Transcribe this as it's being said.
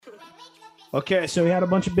Okay, so we had a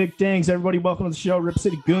bunch of big things. Everybody, welcome to the show. Rip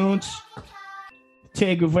City Goons,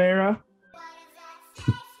 Tay Guevara,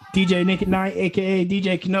 DJ Nick at Night, a.k.a.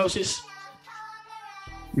 DJ Kenosis.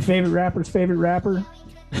 Your favorite rapper's favorite rapper.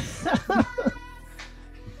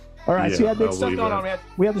 All right, so we had big stuff going on.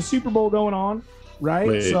 We had the Super Bowl going on, right?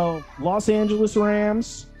 Wait. So Los Angeles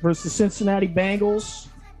Rams versus Cincinnati Bengals.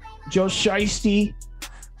 Joe Shiesty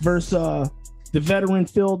versus the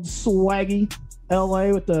veteran-filled swaggy LA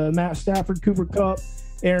with the Matt Stafford, Cooper Kupp,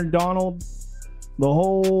 Aaron Donald, the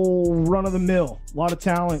whole run-of-the-mill. A lot of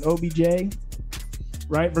talent, OBJ,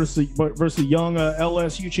 right, versus the young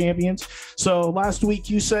LSU champions. So last week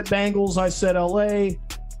you said Bengals, I said LA.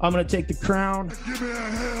 I'm going to take the crown. Give me a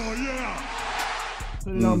hell yeah.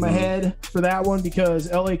 Put it on my head for that one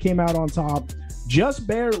because LA came out on top just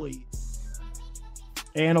barely.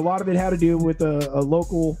 And a lot of it had to do with a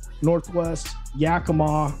local Northwest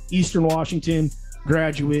Yakima, Eastern Washington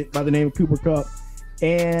graduate by the name of Cooper Kupp.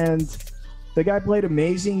 And the guy played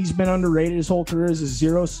amazing. He's been underrated his whole career as a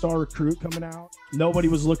 0-star recruit coming out. Nobody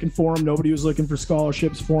was looking for him. Nobody was looking for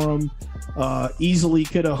scholarships for him. Easily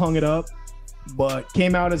could have hung it up, but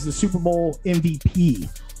came out as the Super Bowl MVP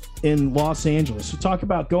in Los Angeles. So talk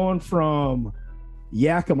about going from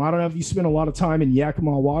Yakima. I don't know if you spent a lot of time in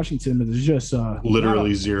Yakima, Washington, but there's just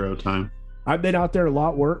literally zero time. I've been out there a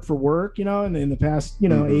lot for work, in the past, 8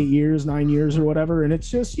 years, 9 years or whatever. And it's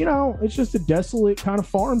just, it's just a desolate kind of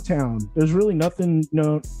farm town. There's really nothing,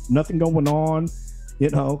 nothing going on,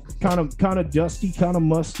 kind of dusty, kind of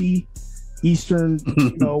musty, Eastern,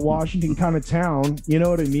 Washington kind of town, you know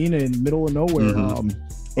what I mean? In middle of nowhere.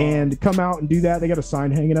 And come out and do that. They got a sign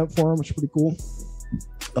hanging up for them, which is pretty cool.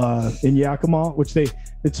 In Yakima, which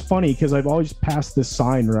it's funny because I've always passed this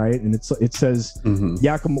sign, right? And it says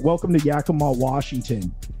Yakima, welcome to Yakima,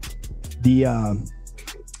 Washington, the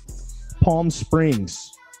Palm Springs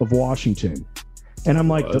of Washington. And I'm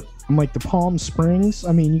like the Palm Springs.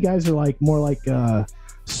 I mean, you guys are like more like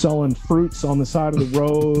selling fruits on the side of the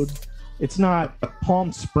road. It's not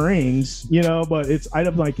Palm Springs, but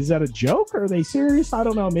I'm like, is that a joke? Or are they serious? I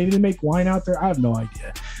don't know. Maybe they make wine out there. I have no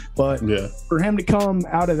idea. But for him to come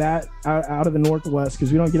out of the Northwest,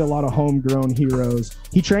 because we don't get a lot of homegrown heroes.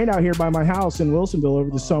 He trained out here by my house in Wilsonville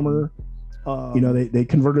over the summer. They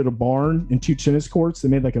converted a barn and 2 tennis courts. They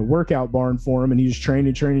made like a workout barn for him, and he just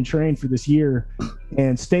trained for this year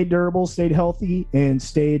and stayed durable, stayed healthy, and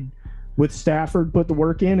stayed with Stafford, put the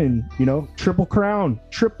work in, and triple crown.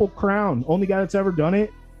 Only guy that's ever done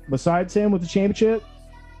it besides him with the championship,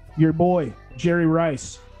 your boy Jerry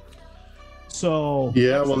Rice. So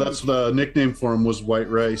that's the nickname for him was White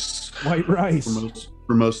Rice. White Rice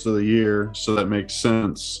for most of the year, so that makes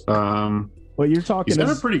sense. But you're talking.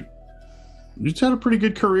 He's had a pretty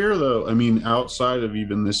good career, though. I mean, outside of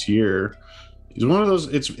even this year. He's one of those.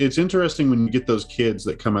 It's interesting when you get those kids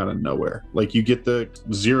that come out of nowhere. Like you get the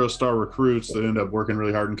 0-star recruits that end up working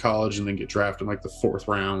really hard in college and then get drafted in like the 4th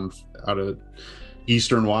round out of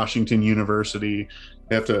Eastern Washington University.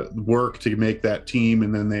 They have to work to make that team,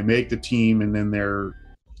 and then they make the team, and then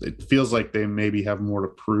it feels like they maybe have more to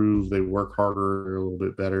prove. They work harder, a little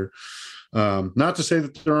bit better. Not to say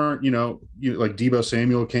that there aren't, like Deebo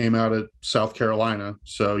Samuel came out of South Carolina,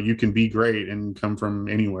 so you can be great and come from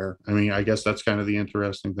anywhere. I mean, I guess that's kind of the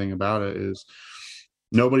interesting thing about it is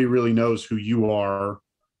nobody really knows who you are.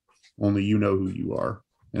 Only you know who you are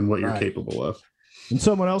and what you're capable of. And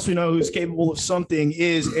someone else we know who's capable of something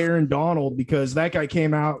is Aaron Donald, because that guy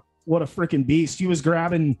came out, what a freaking beast. He was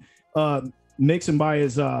grabbing Mixon by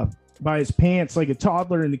his pants like a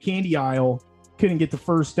toddler in the candy aisle, couldn't get the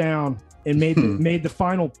first down, and made the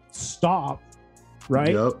final stop,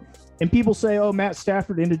 right? Yep. And people say, oh, Matt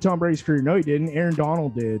Stafford ended Tom Brady's career. No, he didn't. Aaron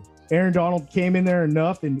Donald did. Aaron Donald came in there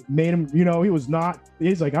enough and made him,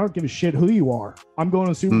 he's like, I don't give a shit who you are. I'm going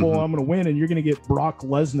to the Super Bowl. I'm going to win, and you're going to get Brock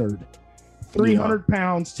Lesnar. 300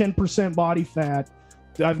 pounds, 10% body fat.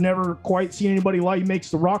 I've never quite seen anybody like he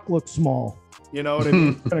makes The Rock look small. You know what I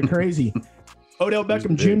mean? Kind of crazy. Odell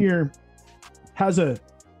Beckham Jr. has a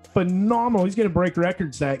phenomenal. He's going to break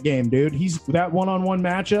records that game, dude. He's that one-on-one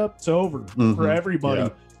matchup. It's over for everybody. Yeah.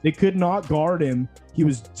 They could not guard him. He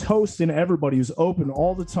was toasting everybody. He was open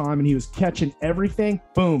all the time, and he was catching everything.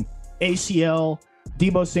 Boom. ACL.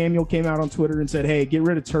 Deebo Samuel came out on Twitter and said, hey, get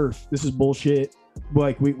rid of turf. This is bullshit.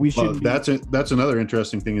 Like we shouldn't. That's another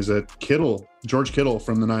interesting thing is that George Kittle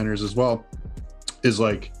from the Niners as well, is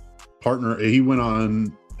like partner. He went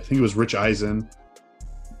on, I think it was Rich Eisen,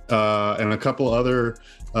 and a couple other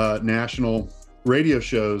national radio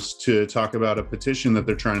shows to talk about a petition that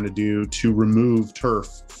they're trying to do to remove turf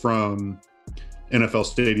from NFL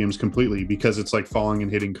stadiums completely because it's like falling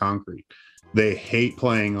and hitting concrete. They hate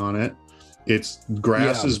playing on it. It's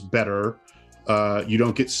grass is better. You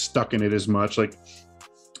don't get stuck in it as much. Like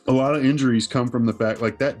a lot of injuries come from the fact,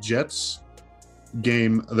 like that Jets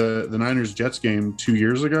game, the Niners Jets game 2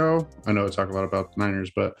 years ago. I know I talk a lot about the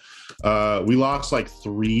Niners, but we lost like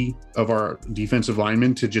 3 of our defensive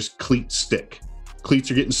linemen to just cleat stick.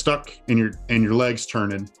 Cleats are getting stuck and your legs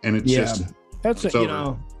turning, and it's just that's it. You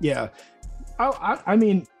know, I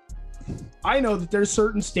mean, I know that there's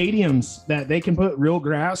certain stadiums that they can put real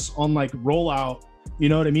grass on, like rollout. You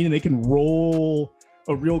know what I mean? And they can roll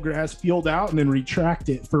a real grass field out and then retract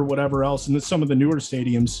it for whatever else. And then some of the newer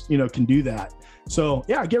stadiums, you know, can do that. So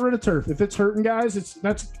yeah, get rid of turf. If it's hurting guys,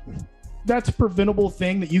 that's a preventable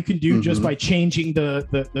thing that you can do just by changing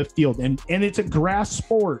the field. And it's a grass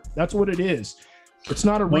sport. That's what it is. It's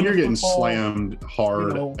not a when you're getting slammed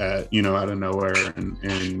hard out of nowhere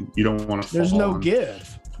and you don't want to fall. There's no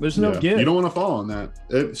give. There's no give. You don't want to fall on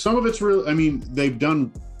that. Some of it's real. I mean, they've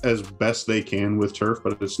done as best they can with turf,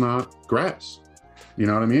 but it's not grass. You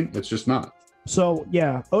know what I mean? It's just not. So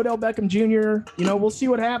yeah, Odell Beckham Jr. You know, we'll see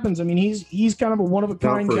what happens. I mean, he's kind of a one of a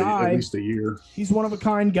kind guy. At least a year. He's one of a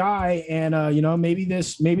kind guy, and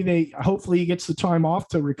hopefully he gets the time off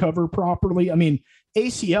to recover properly. I mean,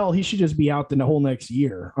 ACL, he should just be out the whole next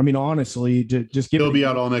year. I mean, honestly, just give. He'll be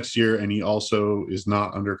out all next year, and he also is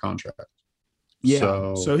not under contract.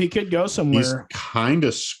 Yeah, so he could go somewhere. He's kind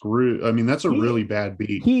of screwed. I mean, that's a really bad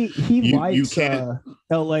beat. He likes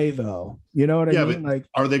LA though. You know what I mean? But like,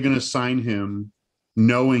 are they going to sign him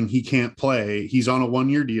knowing he can't play? He's on a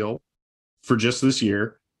 1-year deal for just this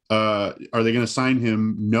year. Are they going to sign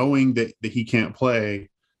him knowing that he can't play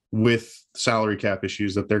with salary cap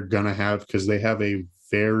issues that they're going to have because they have a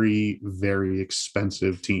very, very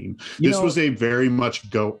expensive team? This was a very much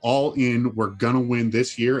go all in. We're going to win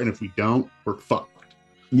this year. And if we don't, we're fucked.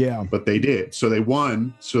 Yeah. But they did. So they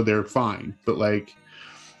won. So they're fine. But like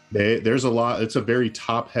there's a lot. It's a very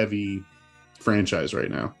top heavy franchise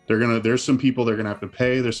right now. There's some people they're going to have to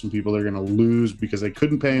pay. There's some people they're going to lose because they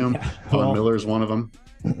couldn't pay them. Von Miller is one of them.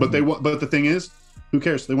 But the thing is, who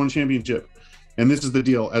cares? They won a championship. And this is the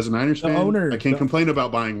deal. As a Niners fan, I can't complain about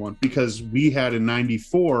buying one because we had in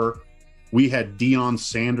 '94, we had Deion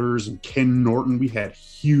Sanders and Ken Norton. We had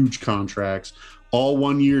huge contracts, all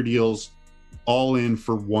 1-year deals, all in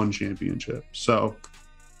for one championship. So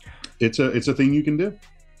it's a thing you can do,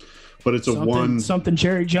 but it's something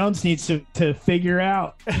Jerry Jones needs to figure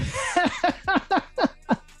out.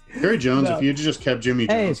 Jerry Jones, if you just kept Jimmy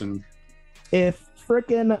Johnson, if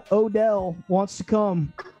frickin' Odell wants to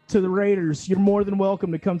come to the Raiders, you're more than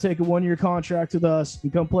welcome to come take a 1-year contract with us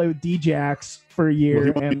and come play with D-Jax for a year. Well,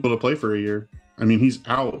 he won't be able to play for a year. I mean, he's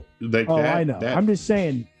out. I know. I'm just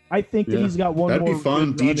saying. I think that he's got one more. That'd be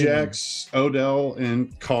fun. D-Jax, Odell,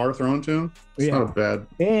 and Carr thrown to him. It's not bad.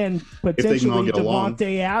 And potentially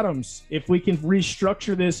Devontae Adams. If we can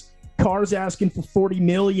restructure this, Carr's asking for $40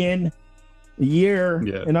 million a year,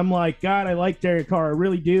 and I'm like, God, I like Derek Carr, I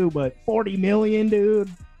really do, but $40 million, dude.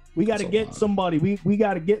 We got to get somebody. We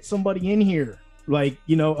got to get somebody in here. Like,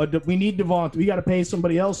 you know, we need Devontae. We got to pay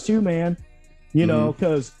somebody else too, man. You know,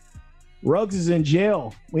 because Ruggs is in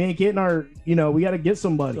jail. We ain't getting our, we got to get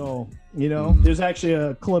somebody. So, there's actually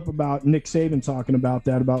a clip about Nick Saban talking about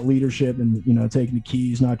that, about leadership and, taking the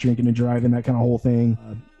keys, not drinking and driving, that kind of whole thing,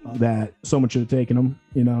 that someone should have taken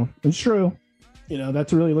him, It's true.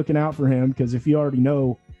 That's really looking out for him because if you already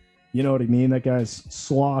know, you know what I mean? That guy's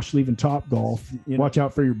slosh leaving Top Golf. Watch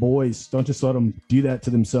out for your boys. Don't just let them do that to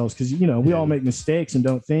themselves because, we all make mistakes and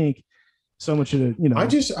don't think someone should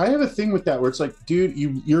have, I have a thing with that where it's like, dude,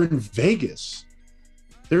 you're in Vegas.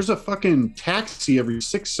 There's a fucking taxi every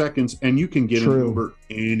 6 seconds and you can get an Uber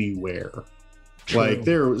anywhere. Like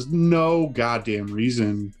there was no goddamn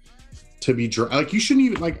reason to be like, you shouldn't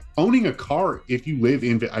even like owning a car if you live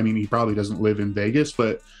in, I mean, he probably doesn't live in Vegas,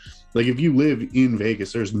 but like, if you live in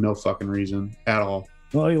Vegas, there's no fucking reason at all.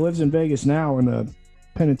 Well, he lives in Vegas now in a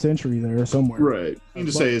penitentiary there somewhere. Right. I mean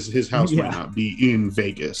to say is his house might not be in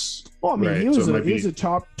Vegas. Well, I mean, he was a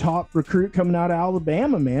top recruit coming out of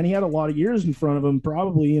Alabama, man. He had a lot of years in front of him.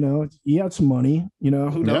 Probably, he had some money,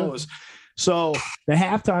 who knows? So the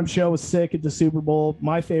halftime show was sick at the Super Bowl.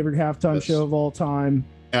 My favorite halftime show of all time.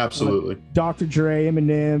 Absolutely. Dr. Dre,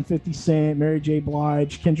 Eminem, 50 Cent, Mary J.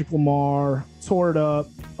 Blige, Kendrick Lamar, tore it up.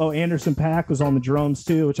 Oh, Anderson .Paak was on the drums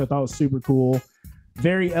too, which I thought was super cool.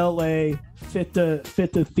 Very LA, fit the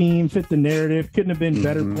theme, fit the narrative. Couldn't have been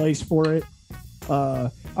better place for it.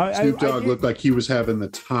 Snoop Dogg looked like he was having the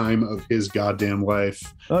time of his goddamn life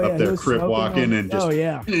up there, crip walking and just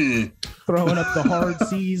throwing up the hard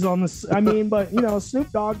C's on the. I mean, but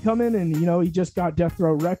Snoop Dogg coming and he just got Death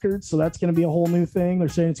Row Records, so that's going to be a whole new thing. They're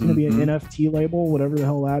saying it's going to be an NFT label, whatever the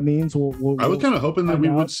hell that means. I was kind of hoping that we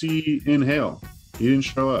would see Inhale. He didn't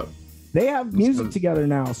show up. They have music together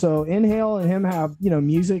now. So Inhale and him have,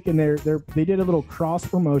 music, and they did a little cross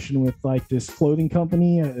promotion with like this clothing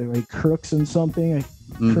company, like Crooks and something,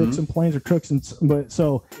 Crooks and Planes or Crooks and, but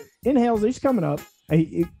so Inhale's he's coming up.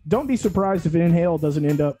 Don't be surprised if Inhale doesn't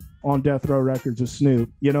end up on Death Row Records with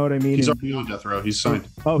Snoop. You know what I mean? He's already on Death Row. He's signed.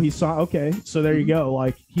 Oh, he's signed. Okay, so there you go.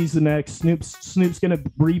 Like he's the next Snoop's gonna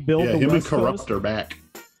rebuild. Yeah, the him West and Corrupt Coast. Are back.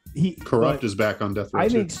 Corrupt is back on Death Row. I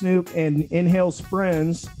think Snoop and Inhale's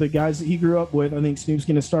friends, the guys that he grew up with, I think Snoop's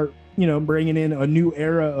going to start, bringing in a new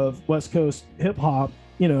era of West Coast hip hop,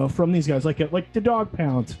 from these guys, like the Dog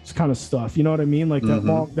Pound kind of stuff. You know what I mean? Like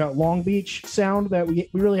that Long Beach sound that we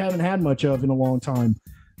really haven't had much of in a long time.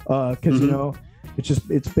 Because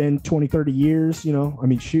it's been 20, 30 years. I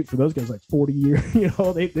mean, shoot, for those guys, like 40 years.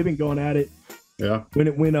 They've been going at it. Yeah.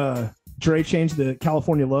 When Dre changed the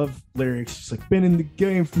California Love lyrics. She's like, been in the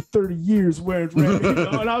game for 30 years wearing red.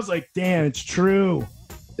 And I was like, damn, it's true.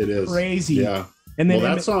 It is. Crazy. Yeah. And then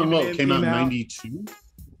that song came out in 92?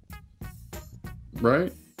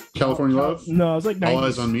 Right? California Love? No, it was like 90, All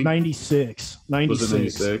Eyes on Me? 96. 96. Was it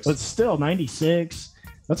 96? But still, 96.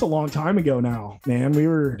 That's a long time ago now, man. We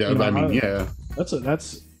were... Yeah, That's a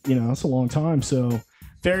long time. So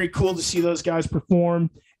very cool to see those guys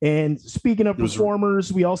perform. And speaking of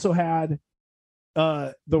performers, we also had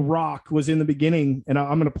The Rock was in the beginning, and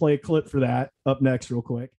I'm going to play a clip for that up next real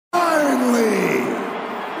quick. Finally,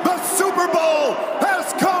 the Super Bowl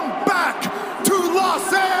has come back to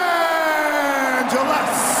Los Angeles.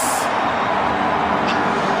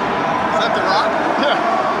 Is that The Rock? Yeah.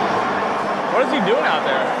 What is he doing out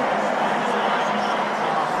there?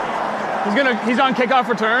 He's on kickoff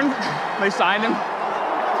return. They signed him.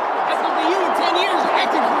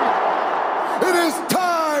 It is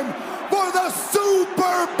time for the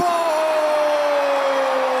Super Bowl!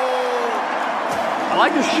 I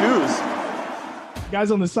like his shoes.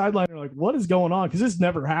 Guys on the sideline are like, what is going on? Because this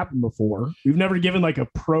never happened before. We've never given like a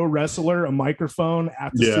pro wrestler a microphone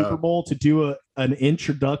at the Super Bowl to do an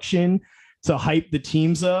introduction to hype the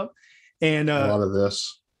teams up. And a lot of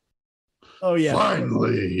this. Oh, yeah.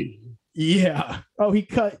 Finally. Yeah. Oh, he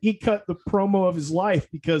cut the promo of his life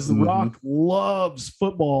because The Rock loves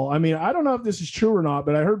football. I mean, I don't know if this is true or not,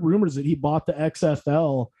 but I heard rumors that he bought the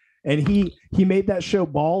XFL and he made that show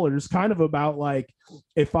Ballers kind of about like,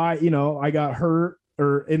 if I got hurt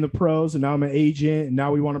or in the pros and now I'm an agent and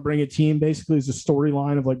now we want to bring a team, basically is a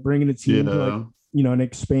storyline of like bringing a team to like, an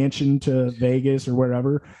expansion to Vegas or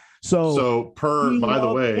wherever. So by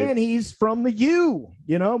the way, and he's from the U,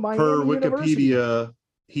 Miami per University. Wikipedia,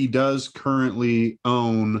 he does currently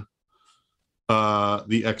own the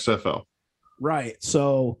XFL. Right.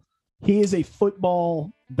 So he is a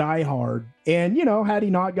football diehard. And, had he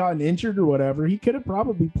not gotten injured or whatever, he could have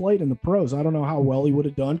probably played in the pros. I don't know how well he would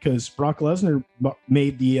have done because Brock Lesnar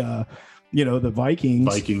made the, the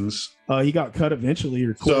Vikings. He got cut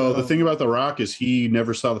eventually. So the thing about The Rock is he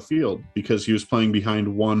never saw the field because he was playing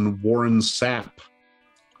behind one Warren Sapp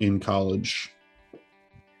in college.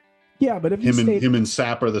 Yeah, but if him and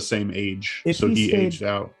Sapp are the same age, so he aged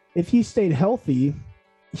out. If he stayed healthy,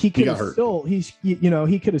 he could have still.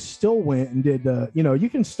 He could have still went and did the. You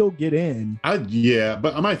can still get in.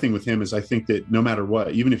 But my thing with him is I think that no matter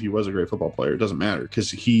what, even if he was a great football player, it doesn't matter because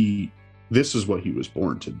this is what he was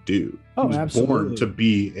born to do. He was absolutely born to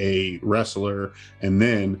be a wrestler and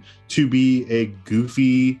then to be a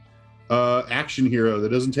goofy action hero that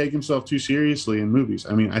doesn't take himself too seriously in movies.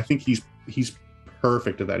 I mean, I think he's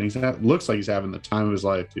perfect at that. He looks like he's having the time of his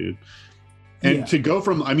life, dude. And to go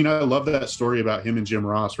from, I love that story about him and Jim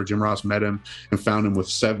Ross, where Jim Ross met him and found him with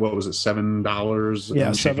 $7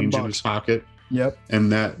 and change in his pocket. Yep.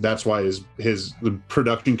 And that's why the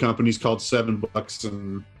production company's called $7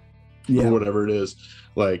 and or whatever it is.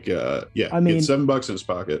 Like, $7 in his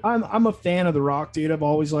pocket. I'm a fan of The Rock, dude. I've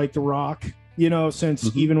always liked The Rock.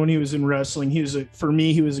 Since even when he was in wrestling, he was a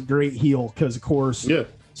great heel because, of course,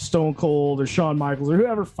 Stone Cold or Shawn Michaels or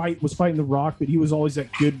whoever was fighting The Rock, but he was always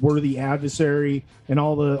that good, worthy adversary, and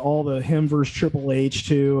all the him versus Triple H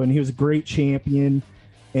too, and he was a great champion,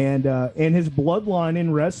 and his bloodline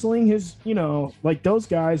in wrestling, like those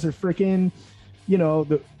guys are freaking,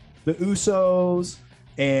 the Usos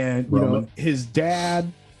and his dad,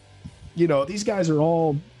 these guys are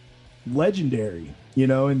all legendary,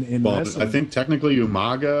 in wrestling. I think technically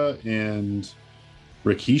Umaga and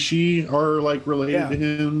Rikishi are like related to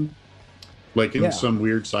him, like in some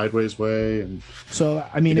weird sideways way. And so,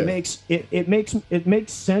 I mean, it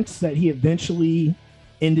makes sense that he eventually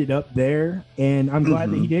ended up there, and I'm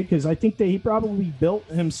glad that he did, because I think that he probably built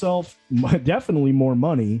himself definitely more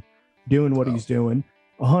money doing what he's doing.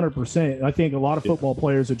 100%. I think a lot of football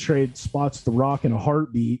players would trade spots to The Rock in a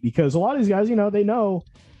heartbeat, because a lot of these guys, they know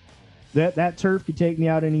that turf could take me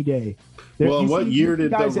out any day. What year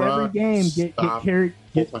did guys The Rock every game get carried?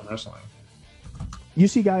 Full-time wrestling? You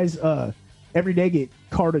see guys every day get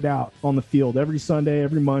carted out on the field, every Sunday,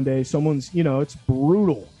 every Monday. Someone's, it's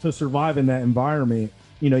brutal to survive in that environment.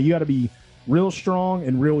 You got to be real strong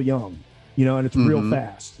and real young, and it's real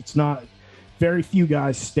fast. It's not, very few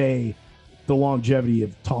guys stay the longevity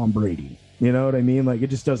of Tom Brady. You know what I mean? Like,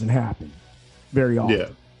 it just doesn't happen very often. Yeah.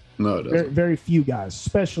 No, it doesn't. Very, very few guys,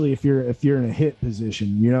 especially if you're in a hit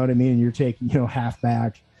position, you know what I mean? You're taking,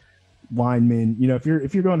 halfback, lineman,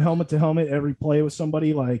 if you're going helmet to helmet every play with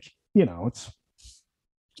somebody, like, it's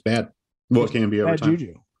bad. Well, it can be over bad time.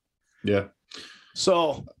 juju. Yeah.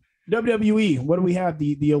 So WWE, what do we have?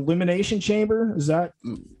 The Elimination Chamber? Is that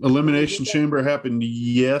Elimination Chamber happened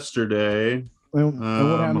yesterday. And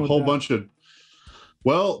what happened a whole bunch of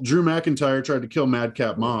Drew McIntyre tried to kill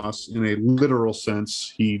Madcap Moss in a literal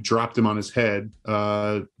sense. He dropped him on his head.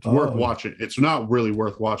 Worth watching. It's not really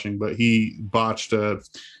worth watching, but he botched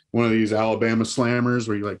one of these Alabama slammers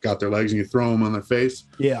where you like got their legs and you throw them on their face.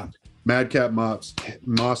 Yeah. Madcap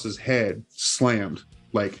Moss's head slammed,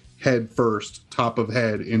 like head first, top of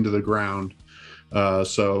head into the ground.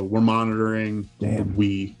 So we're monitoring.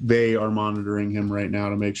 They are monitoring him right now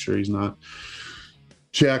to make sure he's not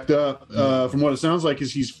jacked up. From what it sounds like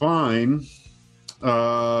is he's fine.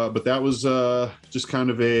 But that was just kind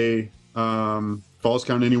of a Falls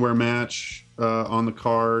Count Anywhere match on the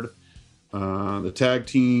card. The tag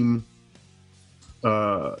team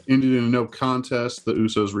ended in a no contest. The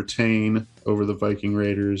Usos retain over the Viking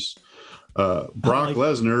Raiders. Brock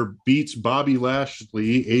Lesnar beats Bobby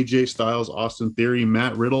Lashley, AJ Styles, Austin Theory,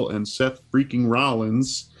 Matt Riddle, and Seth freaking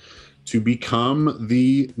Rollins to become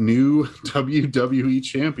the new WWE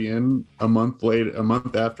champion a month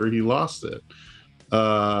after he lost it.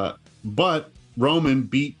 But Roman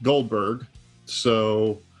beat Goldberg.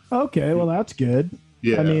 So okay, well, that's good.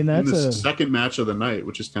 Yeah, I mean, that's the second match of the night,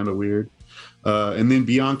 which is kind of weird. And then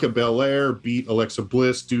Bianca Belair beat Alexa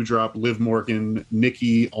Bliss, Doudrop, Liv Morgan,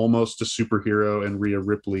 Nikki, Almost a Superhero, and Rhea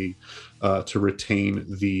Ripley to retain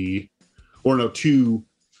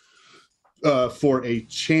for a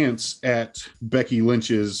chance at Becky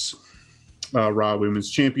Lynch's Raw Women's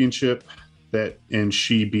Championship. And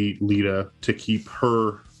she beat Lita to keep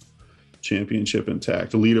her championship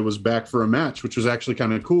intact. Lita was back for a match, which was actually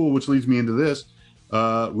kind of cool, which leads me into this.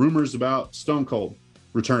 Rumors about Stone Cold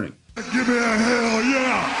returning. Give me a hell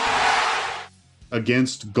yeah!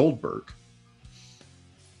 Against Goldberg.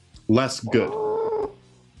 Less good.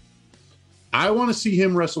 I want to see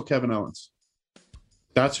him wrestle Kevin Owens.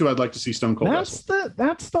 That's who I'd like to see Stone Cold wrestle.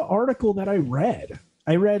 That's the article that I read.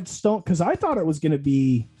 I read Stone, because I thought it was going to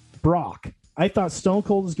be Brock. I thought Stone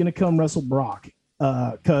Cold was going to come wrestle Brock.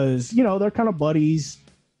 Because, they're kind of buddies.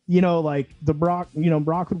 Like the Brock,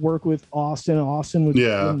 Brock would work with Austin. Austin would,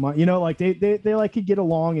 like they like to get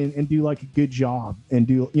along and do like a good job and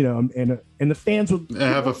do, and the fans would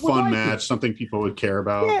have a fun match, something people would care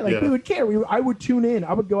about. Yeah, we would care. I would tune in.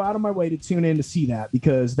 I would go out of my way to tune in to see that,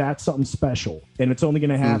 because that's something special and it's only going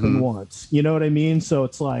to happen once. You know what I mean? So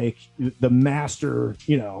it's like the master,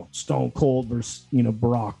 Stone Cold versus,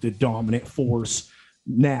 Brock, the dominant force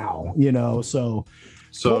now,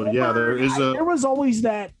 So Goldberg, there was always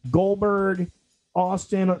that Goldberg's a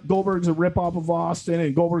ripoff of Austin,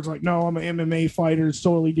 and Goldberg's like, no, I'm an MMA fighter, it's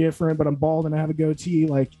totally different, but I'm bald and I have a goatee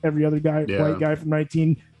like every other guy, white guy from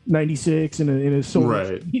 1996 and a sword.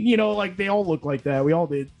 Right. Like they all look like that. We all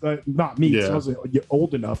did, not me, because I wasn't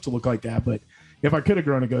old enough to look like that, but if I could have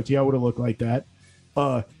grown a goatee, I would have looked like that.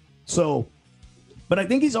 But I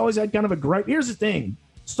think he's always had kind of a gripe. Here's the thing.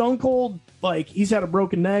 Stone Cold, like, he's had a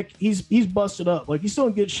broken neck. He's busted up. Like, he's still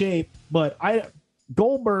in good shape. But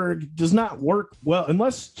Goldberg does not work well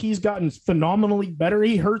unless he's gotten phenomenally better.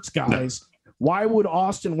 He hurts guys. Why would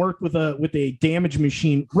Austin work with a damage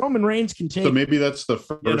machine? Roman Reigns can take. So maybe that's the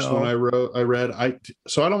first one I read.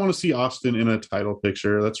 So I don't want to see Austin in a title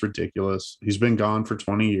picture. That's ridiculous. He's been gone for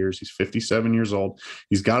 20 years. He's 57 years old.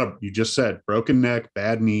 He's got you just said, broken neck,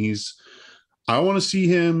 bad knees. I want to see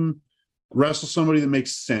him wrestle somebody that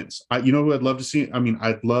makes sense. Who I'd love to see? I mean,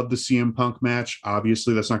 I'd love the CM Punk match.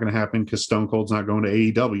 Obviously, that's not going to happen because Stone Cold's not going to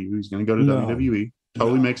AEW. He's going to go to WWE.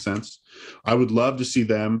 Totally makes sense. I would love to see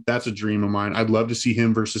them. That's a dream of mine. I'd love to see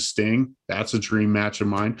him versus Sting. That's a dream match of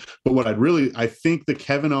mine. But what I think the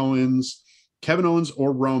Kevin Owens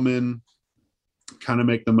or Roman kind of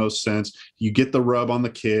make the most sense. You get the rub on the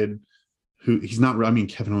kid who he's not, I mean,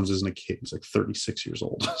 Kevin Owens isn't a kid. He's like 36 years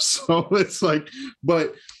old. So it's like,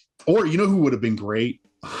 or you know who would have been great?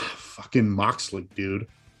 Fucking Moxley, dude.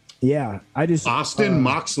 Yeah. Austin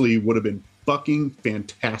Moxley would have been fucking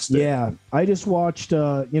fantastic. Yeah, I just watched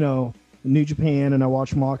New Japan, and I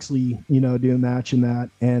watched Moxley do a match in that,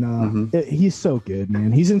 and he's so good,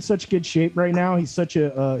 man. He's in such good shape right now. He's such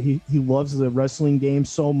a he loves the wrestling game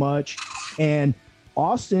so much. And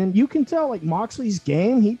Austin, you can tell, like, Moxley's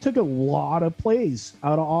game, he took a lot of plays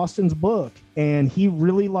out of Austin's book, and he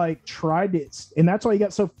really like tried it, and that's why he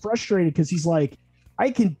got so frustrated, because he's like, I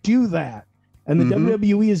can do that, and the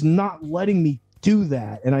WWE is not letting me do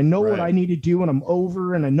that, and I know what I need to do, and I'm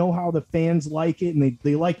over, and I know how the fans like it, and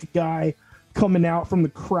they like the guy coming out from the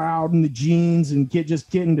crowd in the jeans and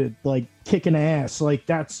getting to like kicking ass. Like,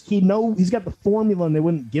 he's got the formula, and they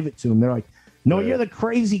wouldn't give it to him. They're like, no, you're the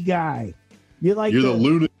crazy guy. You're the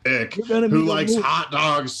lunatic who likes hot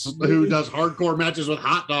dogs, who does hardcore matches with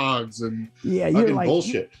hot dogs, and you're like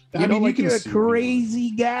bullshit. You're a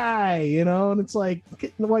crazy guy, and it's like he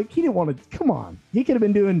didn't want to. Come on, he could have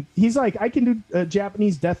been doing. He's like, I can do a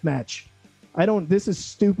Japanese death match. This is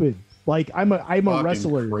stupid. Like, I'm a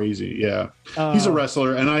wrestler. Crazy, yeah. He's a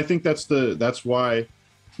wrestler, and I think that's why.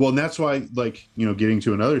 Well, and that's why, like, getting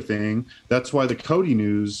to another thing. That's why the Cody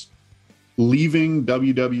news. Leaving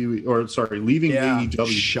AEW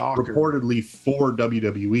reportedly for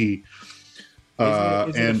WWE.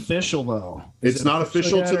 Is it official though? It's not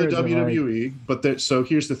official to the WWE, but so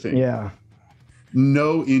here's the thing. Yeah.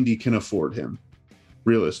 No indie can afford him,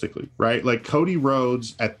 realistically, right? Like, Cody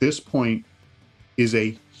Rhodes at this point is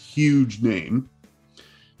a huge name.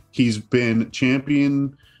 He's been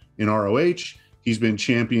champion in ROH. He's been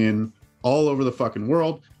champion all over the fucking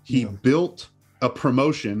world. He built a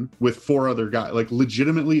promotion with 4 other guys. Like,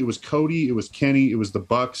 legitimately, it was Cody, it was Kenny, it was the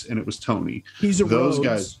Bucks, and it was Tony. He's a those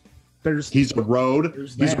Rhodes. Guys. He's a Road.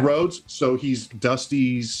 He's Rhodes. So he's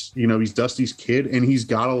Dusty's. He's Dusty's kid, and he's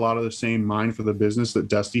got a lot of the same mind for the business that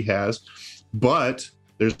Dusty has. But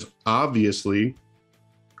there's obviously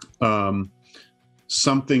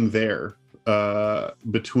something there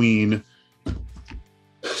between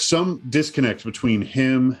some disconnect between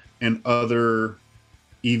him and other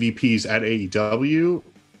EVPs at AEW,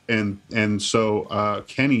 and so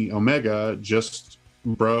Kenny Omega just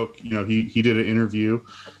broke. He did an interview,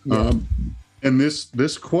 and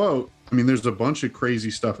this quote. I mean, there's a bunch of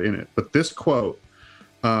crazy stuff in it, but this quote,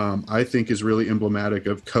 I think, is really emblematic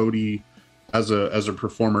of Cody as a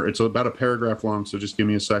performer. It's about a paragraph long, so just give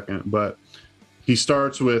me a second. But he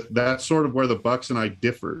starts with, "That's sort of where the Bucks and I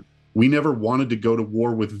differed. We never wanted to go to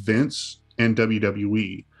war with Vince and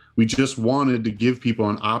WWE. We just wanted to give people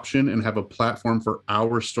an option and have a platform for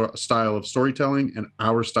our style of storytelling and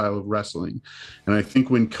our style of wrestling. And I think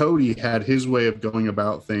when Cody had his way of going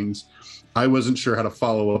about things, I wasn't sure how to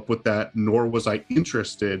follow up with that, nor was I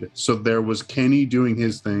interested. So there was Kenny doing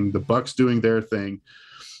his thing, the Bucks doing their thing,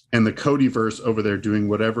 and the Codyverse over there doing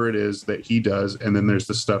whatever it is that he does. And then there's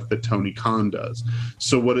the stuff that Tony Khan does.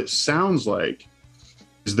 So what it sounds like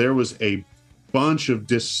is there was a bunch of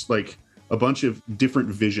different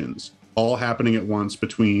visions all happening at once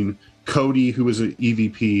between Cody, who was an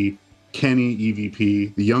EVP, Kenny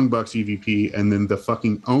EVP, the Young Bucks EVP, and then the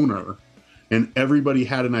fucking owner. And everybody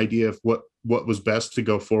had an idea of what was best to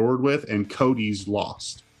go forward with, and Cody's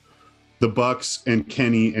lost. The Bucks and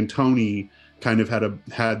Kenny and Tony kind of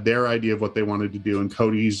had their idea of what they wanted to do, and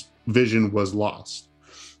Cody's vision was lost.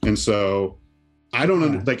 And so I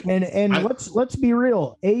don't like. And let's be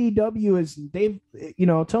real.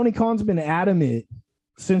 AEW Tony Khan's been adamant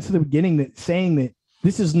since the beginning that saying that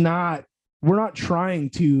this is not. We're not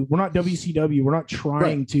WCW. We're not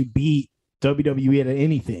trying to beat WWE at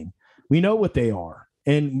anything. We know what they are,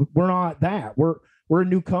 and we're not that. We're a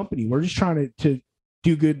new company. We're just trying to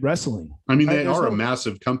do good wrestling. I mean, they are a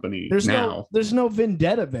massive company now. There's no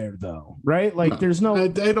vendetta there, though, right? Like, there's no.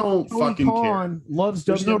 They don't fucking care. Loves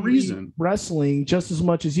there's WWE no reason. Wrestling just as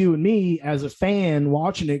much as you and me as a fan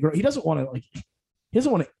watching it. He doesn't want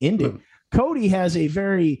to end it. Cody has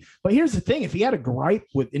but here's the thing: if he had a gripe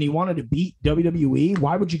and he wanted to beat WWE,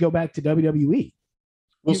 why would you go back to WWE?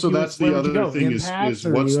 Well, that's the other thing is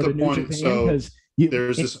what's the point? So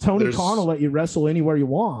Tony Khan will let you wrestle anywhere you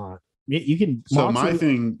want. You can. So my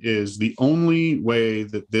thing is, the only way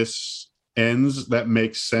that this ends that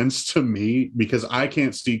makes sense to me, because I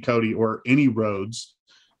can't see Cody or any Rhodes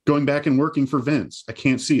going back and working for Vince. I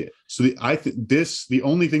can't see it. So the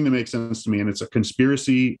only thing that makes sense to me, and it's a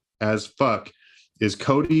conspiracy as fuck, is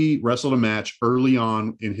Cody wrestled a match early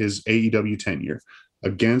on in his AEW tenure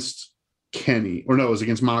against Kenny, or no, it was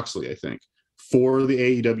against Moxley, I think, for the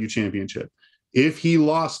AEW championship. If he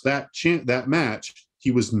lost that match,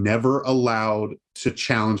 he was never allowed to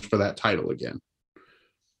challenge for that title again.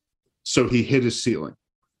 So he hit his ceiling.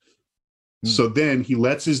 So then he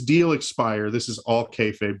lets his deal expire. This is all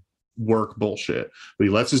kayfabe work bullshit. But he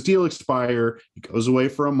lets his deal expire. He goes away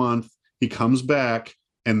for a month. He comes back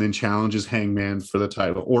and then challenges Hangman for the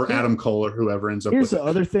title, or Adam Cole, or whoever ends up. Here's the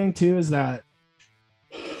other thing too, is that,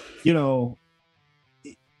 you know,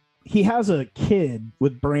 he has a kid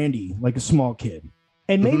with Brandy, like a small kid.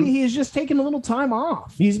 And maybe he's just taking a little time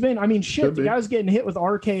off. He's been, I mean, shit, the guy's getting hit with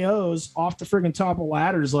RKOs off the friggin' top of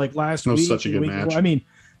ladders like last week. Such a good match. I mean,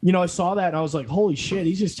 you know, I saw that and I was like, holy shit,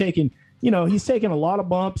 he's just taking, you know, he's taking a lot of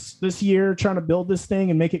bumps this year trying to build this thing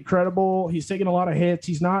and make it credible. He's taking a lot of hits.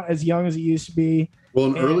 He's not as young as he used to be. Well,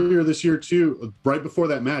 and earlier this year too, right before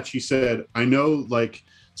that match, he said, I know like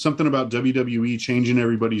something about WWE changing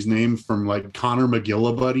everybody's name from like Connor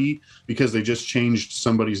McGillivray because they just changed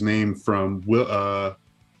somebody's name from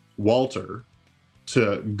Walter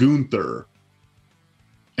to Gunther.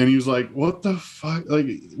 And he was like, what the fuck? Like,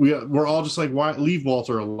 we're all just like, why leave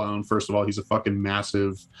Walter alone? First of all, he's a fucking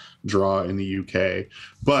massive draw in the UK.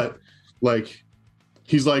 But like,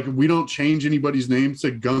 he's like, we don't change anybody's name to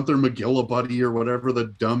Gunther McGillivray or whatever the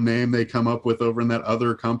dumb name they come up with over in that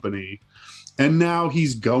other company. And now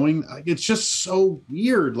he's going, it's just so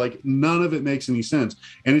weird. Like, none of it makes any sense.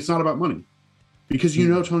 And it's not about money because you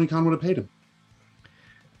know Tony Khan would have paid him.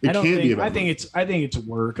 I think it's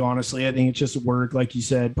work, honestly. I think it's just work, like you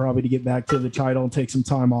said, probably to get back to the title and take some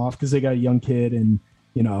time off because they got a young kid. And,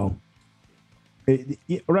 you know,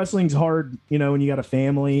 wrestling's hard, you know, when you got a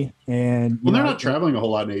family. And they're not traveling a whole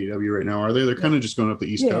lot in AEW right now, are they? They're kind of just going up the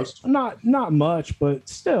East Coast. Not much, but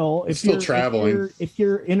still, if you're traveling, if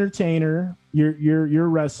you're entertainer, you're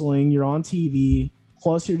wrestling, you're on TV,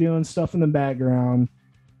 plus you're doing stuff in the background,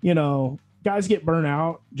 you know. Guys get burnt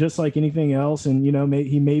out just like anything else. And, you know,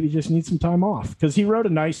 he maybe just needs some time off because he wrote a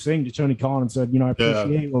nice thing to Tony Khan and said, you know, I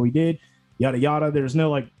appreciate what we did, yada, yada. There's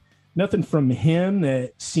nothing from him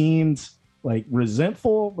that seemed like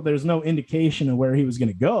resentful, but there's no indication of where he was going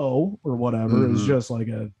to go or whatever. It was just like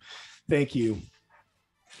a thank you.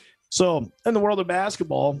 So in the world of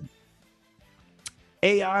basketball,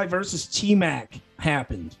 AI versus T-Mac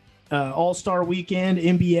happened. All-Star Weekend,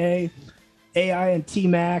 NBA. AI and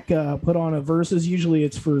T-Mac put on a versus. Usually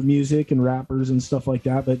it's for music and rappers and stuff like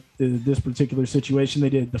that, but this particular situation, they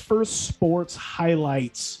did the first sports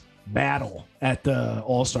highlights battle at the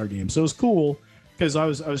All-Star game. So it was cool because I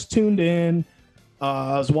was tuned in.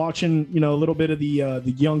 I was watching, you know, a little bit of the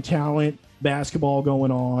young talent basketball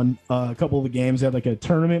going on. A couple of the games, they had like a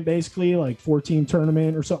tournament, basically like 14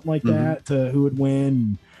 tournament or something like that to who would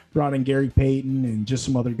win. Brought in Gary Payton and just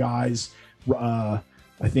some other guys.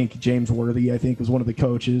 I think James Worthy, was one of the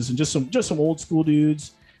coaches, and just some old school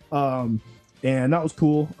dudes. And that was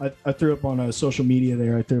cool. I threw up on social media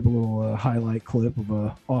there. I threw up a little highlight clip of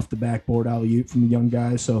a off the backboard alley-oop from the young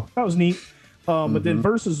guys. So that was neat. But then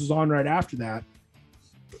Versus was on right after that.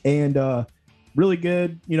 And really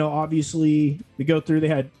good. You know, obviously they go through, they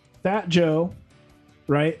had Fat Joe,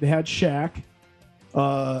 right? They had Shaq.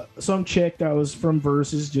 Some chick that was from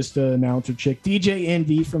Versus, just an announcer chick. DJ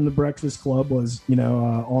Envy from the Breakfast Club was, you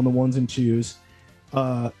know, on the ones and twos.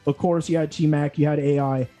 Of course, you had T-Mac, you had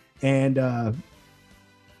AI, and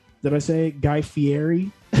did I say Guy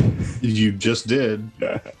Fieri? You just did.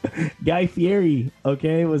 Guy Fieri,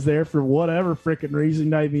 okay, was there for whatever freaking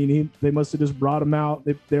reason. I mean, they must have just brought him out.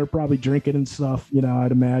 They were probably drinking and stuff, you know,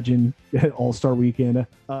 I'd imagine. All-Star Weekend.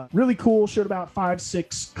 Really cool. Showed about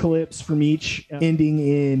 5-6 clips from each, ending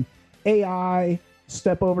in AI,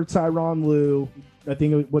 step over Tyronn Lue. I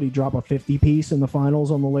think he dropped a 50 piece in the finals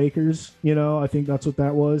on the Lakers. You know, I think that's what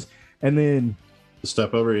that was. And then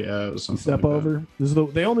Step over, yeah, it was something. Step like over.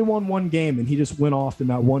 They only won one game, and he just went off in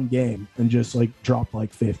that one game and just like dropped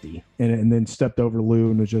like 50, and then stepped over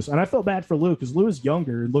Lou and was just. And I felt bad for Lou because Lou is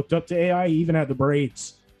younger and looked up to AI. He even had the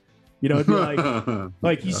braids. You know, it'd be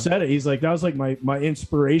like he said it. He's like, that was like my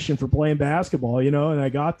inspiration for playing basketball. You know, and I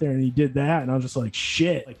got there and he did that, and I was just like,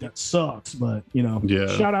 shit, like that sucks. But you know,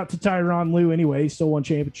 shout out to Tyronn Lue anyway. He still won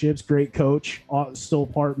championships. Great coach. Still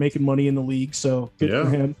part making money in the league. So good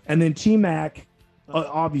for him. And then T-Mac.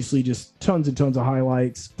 Obviously just tons and tons of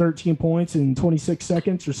highlights. 13 points in 26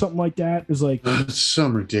 seconds or something like that. It was like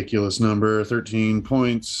some ridiculous number. 13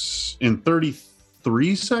 points in 30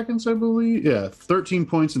 33 seconds, I believe. Yeah, 13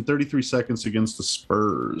 points in 33 seconds against the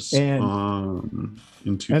Spurs in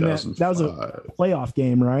 2005. That was a playoff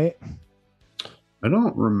game, right? I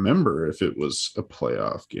don't remember if it was a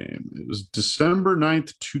playoff game. It was December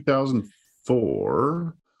 9th,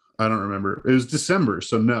 2004. I don't remember. It was December,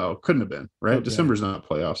 so no, couldn't have been, right? Okay. December's not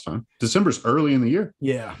playoffs time. December's early in the year.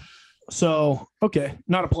 Yeah. So, okay,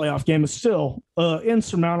 not a playoff game, but still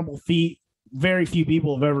insurmountable feat. Very few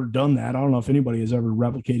people have ever done that. I don't know if anybody has ever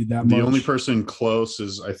replicated that much. The only person close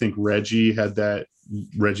is, I think, Reggie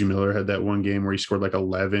Miller had that one game where he scored like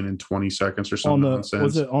 11 in 20 seconds or something.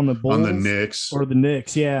 Was it on the Bulls? On the Knicks. Or the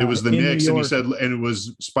Knicks, yeah. It was the Knicks, and he said, and it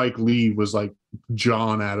was Spike Lee was like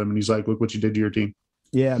jawing at him, and he's like, look what you did to your team.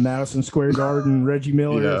 Yeah, Madison Square Garden, Reggie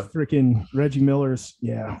Miller, freaking Reggie Miller's,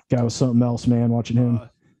 guy was something else, man, watching him.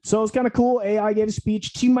 So it was kind of cool. AI gave a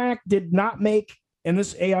speech. T-Mac did not make, and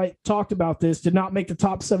this AI talked about this, did not make the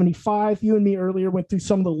top 75. You and me earlier went through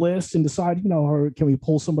some of the lists and decided, can we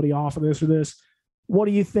pull somebody off of this or this? What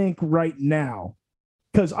do you think right now?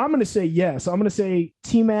 Because I'm going to say yes. I'm going to say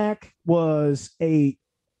T-Mac was a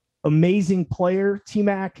amazing player.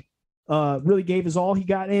 T-Mac really gave his all. He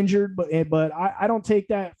got injured, but I don't take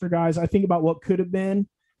that for guys. I think about what could have been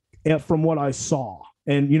from what I saw.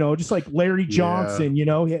 And, just like Larry Johnson,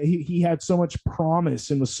 he had so much promise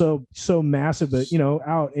and was so massive, but,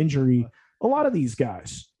 out injury. A lot of these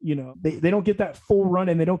guys, they don't get that full run,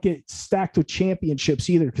 and they don't get stacked with championships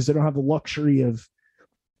either because they don't have the luxury of,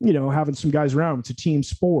 having some guys around. It's a team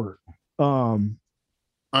sport. Here's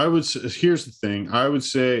the thing. I would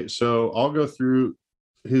say, so I'll go through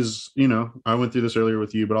his, I went through this earlier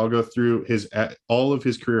with you, but I'll go through all of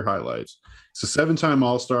his career highlights. It's a 7-time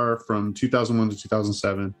All-Star from 2001 to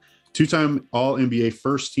 2007, 2-time All-NBA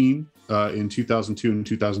first team in 2002 and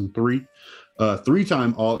 2003,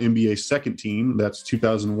 3-time All-NBA second team, that's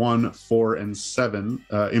 2001, 4, and 7,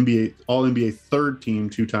 All-NBA third team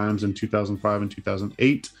 2 times in 2005 and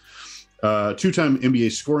 2008, 2-time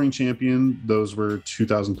NBA scoring champion, those were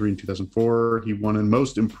 2003 and 2004. He won in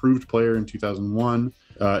Most Improved Player in 2001.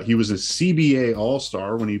 He was a CBA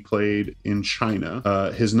All-Star when he played in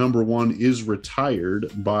China. His number 1 is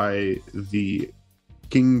retired by the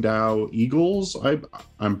Qingdao Eagles.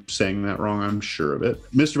 I'm saying that wrong. I'm sure of it.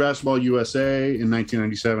 Mr. Basketball USA in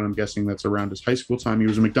 1997. I'm guessing that's around his high school time. He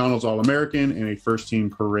was a McDonald's All-American and a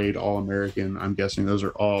first-team Parade All-American. I'm guessing those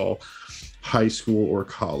are all high school or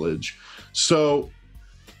college. So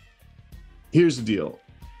here's the deal.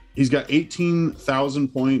 He's got 18,000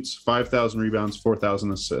 points, 5,000 rebounds,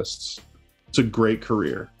 4,000 assists. It's a great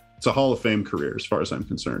career. It's a Hall of Fame career as far as I'm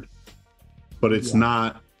concerned. But it's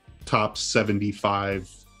not top 75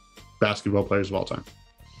 basketball players of all time.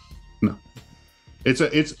 No.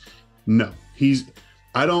 No.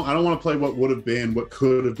 I don't want to play what would have been, what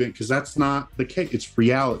could have been, because that's not the case. It's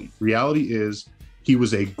reality. Reality is he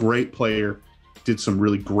was a great player, did some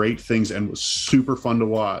really great things, and was super fun to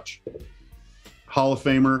watch. Hall of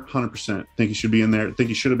Famer, 100%. Think he should be in there. Think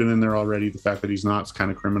he should have been in there already. The fact that he's not is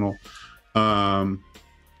kind of criminal. But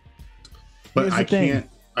I can't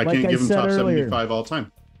give him top 75 all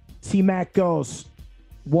time. T-Mac goes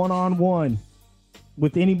one-on-one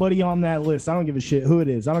with anybody on that list. I don't give a shit who it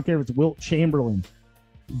is. I don't care if it's Wilt Chamberlain.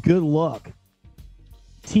 Good luck.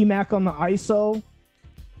 T-Mac on the ISO.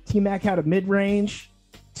 T-Mac had a mid-range.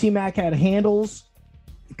 T-Mac had handles.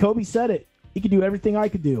 Kobe said it. He could do everything I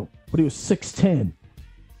could do, but he was 6'10".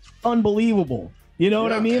 Unbelievable. You know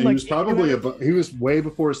what I mean? He was probably he was way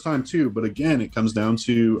before his time too. But again, it comes down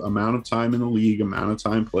to amount of time in the league, amount of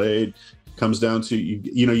time played. Comes down to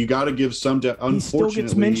you got to give some depth. He still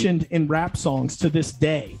gets mentioned in rap songs to this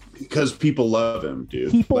day because people love him,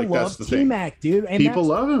 dude. People love T-Mac, dude. And people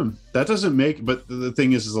love him. That doesn't make. But the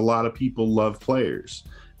thing is a lot of people love players,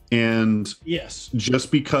 and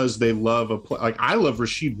just because they love like I love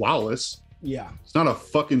Rasheed Wallace. Yeah, it's not a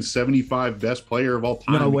fucking 75 best player of all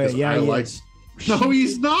time. No way. Yeah, no,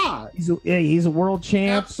 he's not. He's a world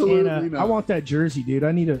champ. Absolutely not. I want that jersey, dude.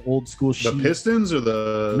 I need an old school sheet. The Pistons or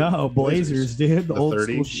the Blazers, dude. The old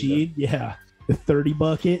 30? School sheet. Yeah, the 30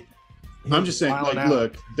 bucket. I'm just saying,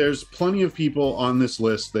 look, there's plenty of people on this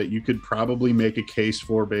list that you could probably make a case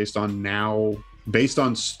for based on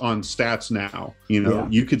stats now.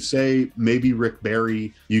 You could say maybe Rick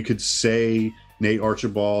Barry. You could say Nate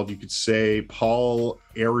Archibald, you could say Paul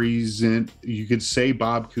Arizin, you could say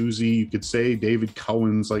Bob Cousy, you could say David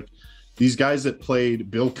Cohen's, like these guys that played,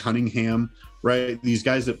 Bill Cunningham, right? These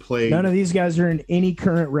guys that played. None of these guys are in any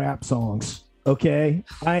current rap songs. Okay,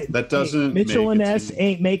 Mitchell and Ness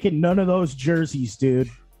ain't making none of those jerseys, dude.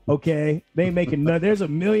 Okay, they ain't making none. There's a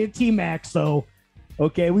million T-Macs though.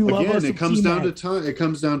 Okay, we love us. It comes down to time. It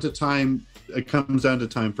comes down to time it comes down to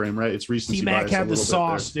time frame, right? It's recency T-Mac bias. had the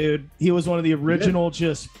sauce, dude. He was one of the original.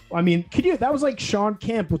 Just, I mean, that was like Sean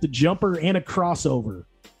Kemp with a jumper and a crossover.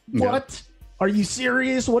 What? Are you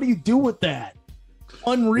serious? What do you do with that?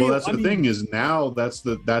 Unreal. Well, that's the thing is now that's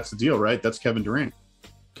the deal, right? That's Kevin Durant.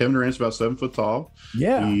 Kevin Durant's about 7 foot tall.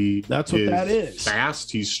 Yeah, that's what that is.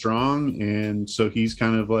 Fast, he's strong, and so he's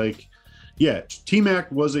kind of like, yeah.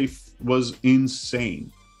 T-Mac was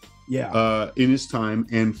insane. Yeah, in his time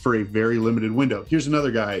and for a very limited window. Here's another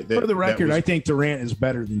guy that, for the record, I think Durant is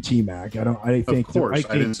better than T-Mac. I think. Of course,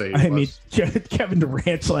 I didn't say. I mean, Kevin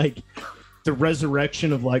Durant's like the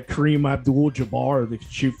resurrection of like Kareem Abdul-Jabbar that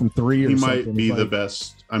could shoot from three. Or he something. might be the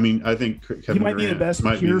best. I mean, I think Kevin he might Durant be the best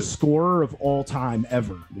pure scorer of all time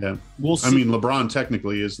ever. Yeah, we'll see. I mean, LeBron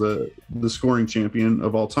technically is the scoring champion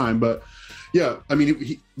of all time, but yeah, I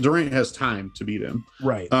mean, Durant has time to beat him.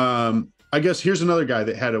 Right. I guess here's another guy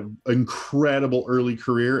that had an incredible early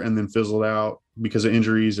career and then fizzled out because of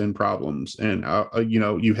injuries and problems. And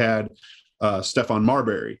you had Stephon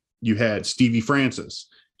Marbury, you had Stevie Francis,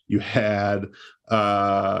 you had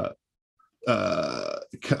Vince.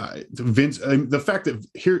 The fact that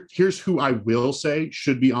here's who I will say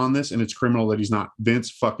should be on this, and it's criminal that he's not. Vince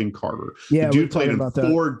fucking Carter. Yeah, the dude played in about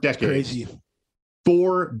 4 decades. Crazy.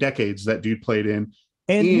 4 decades that dude played in.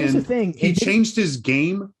 And here's the thing: he changed his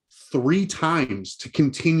game 3 times to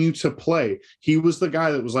continue to play. He was the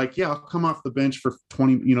guy that was like, yeah, I'll come off the bench for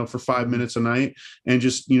 5 minutes a night and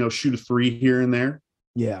just, shoot a 3 here and there.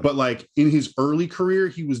 Yeah. But like in his early career,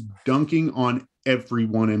 he was dunking on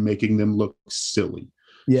everyone and making them look silly.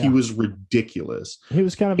 Yeah. He was ridiculous. He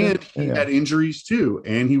was kind of, and he had injuries too.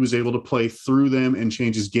 And he was able to play through them and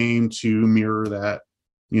change his game to mirror that.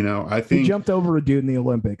 I think he jumped over a dude in the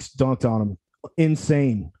Olympics, dunked on him.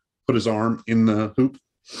 Insane. Put his arm in the hoop.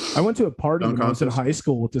 I went to a party when I was in high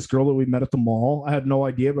school with this girl that we met at the mall. I had no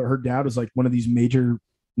idea, but her dad was like one of these major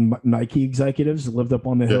Nike executives that lived up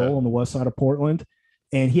on the hill on the west side of Portland.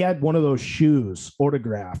 And he had one of those shoes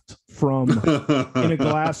autographed from in a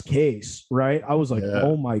glass case, right? I was like,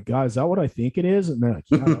 oh my God, is that what I think it is? And they're like,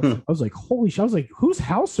 yeah. I was like, holy shit. I was like, whose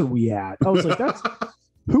house are we at? I was like,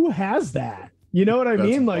 who has that? You know what I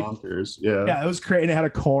mean? Like, bonkers. Yeah, it was crazy. And it had a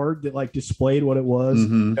card that like displayed what it was.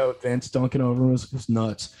 Vince dunking over him was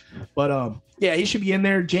nuts. But he should be in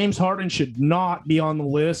there. James Harden should not be on the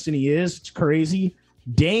list, and he is. It's crazy.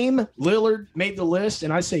 Dame Lillard made the list,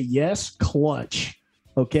 and I say yes, clutch.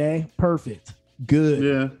 Okay, perfect, good.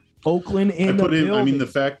 Yeah, Oakland in the building. I mean, the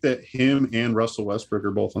fact that him and Russell Westbrook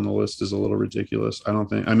are both on the list is a little ridiculous.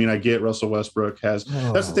 I get Russell Westbrook has.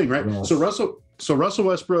 That's the thing, right? No. So Russell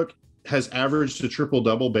Westbrook has averaged a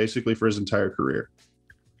triple-double basically for his entire career,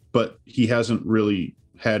 but he hasn't really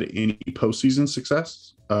had any postseason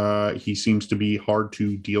success. He seems to be hard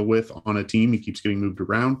to deal with on a team. He keeps getting moved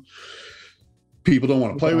around. People don't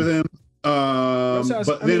want to play with him.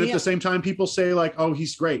 But then at the same time, people say like, "Oh,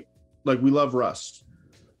 he's great. Like we love Russ,"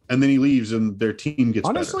 and then he leaves and their team gets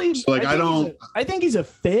honestly. Better. So, like I think he's a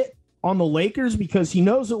fit on the Lakers because he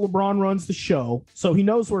knows that LeBron runs the show, so he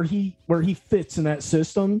knows where he fits in that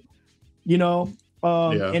system. And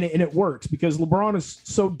it works because LeBron is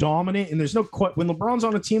so dominant, and there's no when LeBron's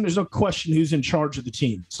on a team, there's no question who's in charge of the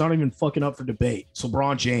team. It's not even fucking up for debate. It's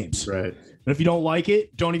LeBron James, right? And if you don't like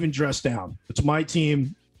it, don't even dress down. It's my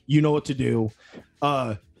team. You know what to do.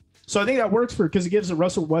 So I think that works because it gives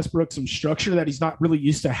Russell Westbrook some structure that he's not really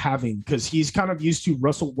used to having because he's kind of used to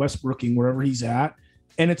Russell Westbrooking wherever he's at.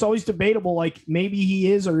 And it's always debatable, like maybe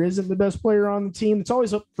he is or isn't the best player on the team. It's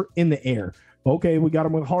always up in the air. Okay, we got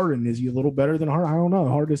him with Harden. Is he a little better than Harden? I don't know.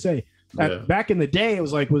 Hard to say. Back in the day, it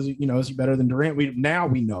was like, is he better than Durant? Now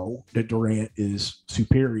we know that Durant is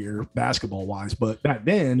superior basketball-wise. But back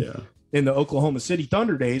then, in the Oklahoma City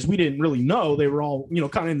Thunder days, we didn't really know. They were all,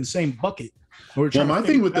 kind of in the same bucket. My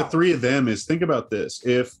thing with the 3 of them is think about this.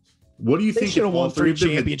 What do you think? They should have won 3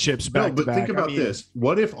 championships back to back. Think about this.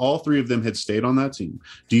 What if all 3 of them had stayed on that team?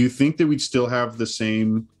 Do you think that we'd still have the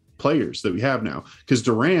same players that we have now? Because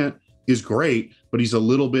Durant is great, but he's a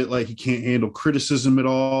little bit like he can't handle criticism at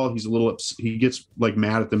all. He's a little he gets like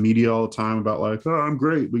mad at the media all the time about like, oh, I'm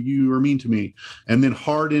great, but you are mean to me. And then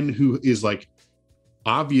Harden, who is like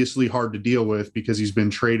obviously hard to deal with because he's been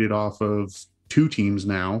traded off of 2 teams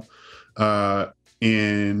now.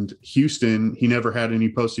 And Houston, he never had any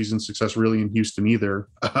postseason success really in Houston either.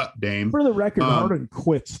 Dame. For the record, Harden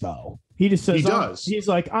quits though. He just says, he does. He's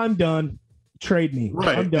like, I'm done. Trade me.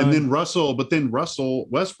 Right. I'm done. And then Russell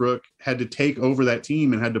Westbrook had to take over that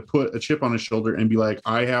team and had to put a chip on his shoulder and be like,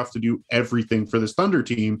 I have to do everything for this Thunder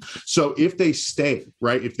team. So if they stay,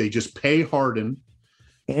 right, if they just pay Harden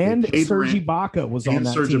and Serge Ibaka was on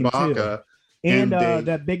that team too. And they,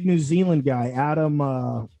 that big New Zealand guy, Adam.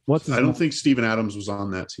 What's his I don't name? think Steven Adams was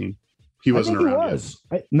on that team. He wasn't I think around he was.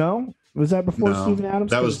 No, was that before No, Steven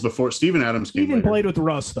Adams? That was before Steven Adams came. Steven Later. played with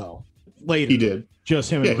Russ though. Later, He did.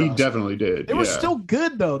 Just him. Yeah, and he Russ. definitely did. They were still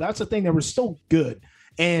good though. That's the thing. They were still good.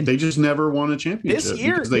 And They just never won a championship this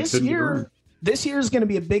year, because they couldn't run. this year is going to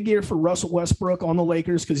be a big year for Russell Westbrook on the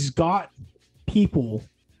Lakers because he's got people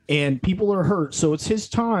and people are hurt. So it's his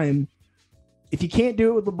time. If you can't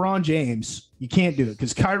do it with LeBron James, you can't do it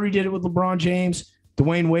because Kyrie did it with LeBron James.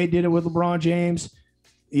 Dwayne Wade did it with LeBron James.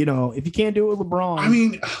 You know, if you can't do it with LeBron, I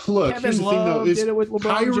mean, look, Kevin here's the thing though: Love is did it with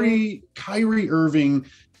LeBron James. Kyrie Irving,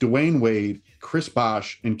 Dwayne Wade, Chris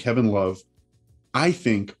Bosh, and Kevin Love, I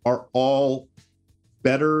think, are all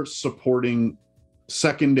better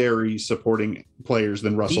secondary supporting players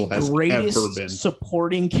than Russell The has greatest ever been.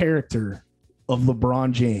 supporting character of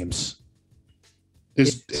LeBron James.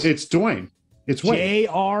 It's Dwayne. It's Wade.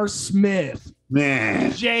 J.R. Smith.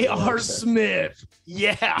 Man. J.R. Smith.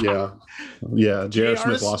 Yeah. Yeah. J.R. J.R.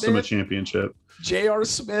 Smith lost him a Smith. championship. J.R.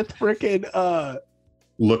 Smith freaking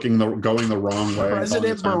Going the wrong way.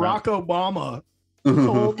 President Barack Obama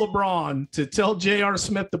told LeBron to tell J.R.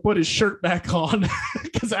 Smith to put his shirt back on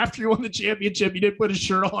because after he won the championship, he didn't put his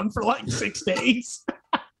shirt on for like 6 days.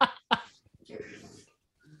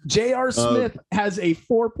 J.R. Smith has a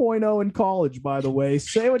 4.0 in college, by the way.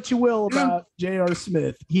 Say what you will about J.R.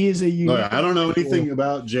 Smith. He is a unique. Look, I don't know anything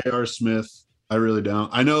about J.R. Smith. I really don't.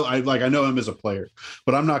 I know him as a player,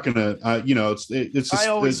 but I'm not gonna. It's. I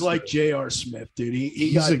always like J.R. Smith, dude.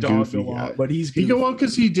 He got a dogged goofy a lot, guy. but he's He goofy. go on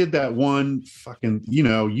because he did that one fucking.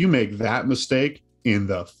 You make that mistake in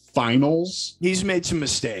the finals. He's made some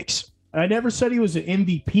mistakes. I never said he was an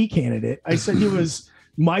MVP candidate. I said he was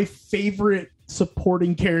my favorite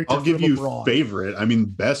supporting character. I'll give for you LeBron. favorite. I mean,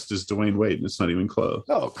 best is Dwayne Wade, and it's not even close.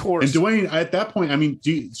 Oh, of course. And Dwayne, at that point, I mean,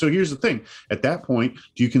 so here's the thing. At that point,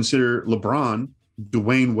 do you consider LeBron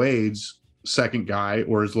Dwayne Wade's second guy,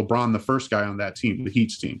 or is LeBron the first guy on that team, the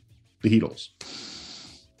Heat's team, the Heatles?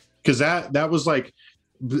 Because that was like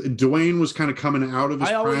Dwayne was kind of coming out of his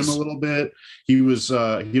prime a little bit. He was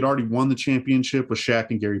he'd already won the championship with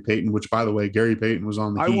Shaq and Gary Payton, which, by the way, Gary Payton was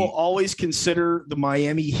on the Heat. I will always consider the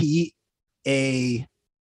Miami Heat a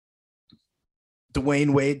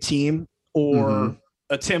Dwayne Wade team or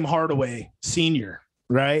a Tim Hardaway senior,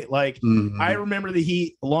 right? Like I remember the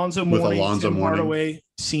Heat, Alonzo Mourning, Tim Hardaway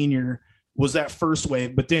senior was that first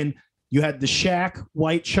wave, but then you had the Shaq,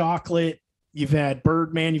 White Chocolate, you've had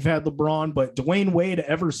Birdman, you've had LeBron, but Dwayne Wade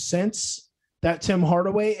ever since that Tim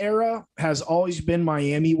Hardaway era has always been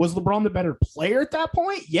Miami. Was LeBron the better player at that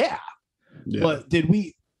point? Yeah. But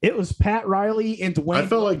it was Pat Riley and Dwayne. I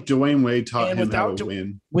felt like Dwayne Wade taught him how to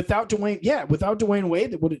win. Without Dwayne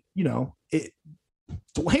Wade, that would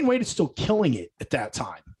Dwayne Wade is still killing it at that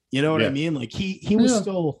time. You know what I mean? Like he was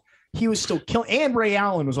still killing, and Ray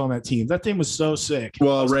Allen was on that team. That team was so sick.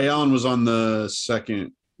 Well, Ray Allen was on the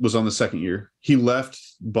second year. He left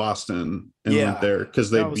Boston and went there because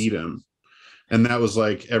they beat him. And that was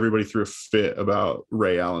like everybody threw a fit about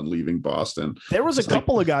Ray Allen leaving Boston. There was a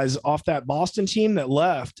couple of guys off that Boston team that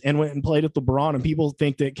left and went and played with LeBron, and people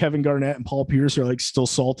think that Kevin Garnett and Paul Pierce are like still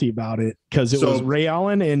salty about it because it was Ray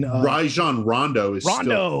Allen and Rajon Rondo is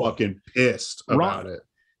still fucking pissed about it.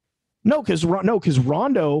 No, because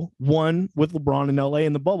Rondo won with LeBron in LA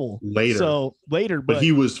in the bubble later. But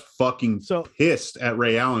he was fucking pissed at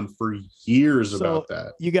Ray Allen for years about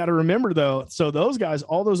that. You got to remember though. So those guys,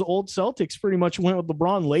 all those old Celtics, pretty much went with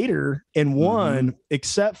LeBron later and won,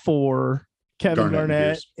 except for Kevin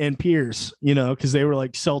Garnett and Pierce. You know, because they were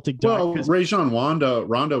like Celtic. Well, Rajon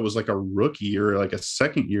Rondo was like a rookie or like a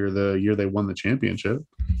second year. The year they won the championship.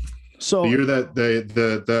 So the year that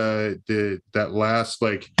that last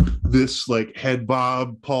this head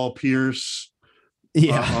bob Paul Pierce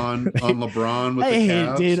on LeBron with the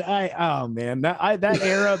Cavs. Dude, that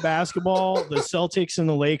era of basketball, the Celtics and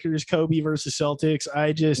the Lakers, Kobe versus Celtics.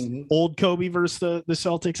 Old Kobe versus the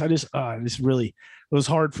Celtics. It was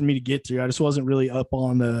hard for me to get through. I just wasn't really up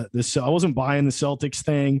on I wasn't buying the Celtics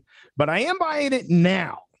thing, but I am buying it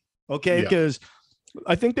now. Okay, because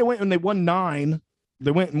I think they went and they won 9. They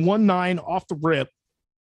went and won 9 off the rip,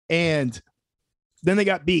 and then they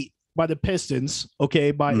got beat by the Pistons,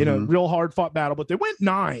 in a real hard fought battle, but they went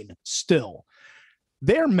 9 still.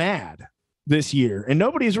 They're mad this year, and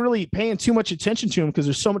nobody's really paying too much attention to them because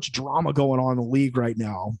there's so much drama going on in the league right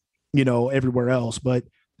now, everywhere else. But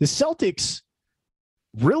the Celtics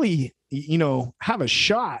really, have a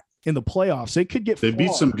shot in the playoffs. They could get They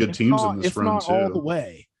beat some good teams in this run, too. All the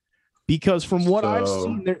way. Because from what I've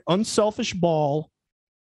seen, they're unselfish ball.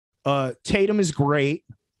 Tatum is great.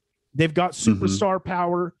 They've got superstar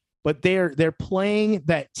power. but they're playing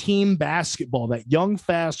that team basketball, that young,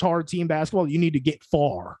 fast, hard team basketball. You need to get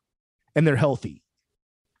far, and they're healthy.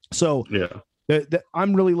 So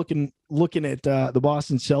I'm really looking at the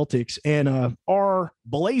Boston Celtics, and our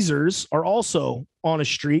Blazers are also on a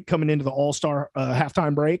streak coming into the All-Star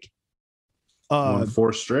halftime break. Won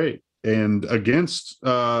 4 straight, and against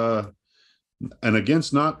not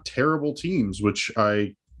terrible teams, which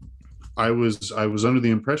I was under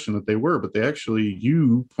the impression that they were, but they actually,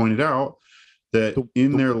 you pointed out that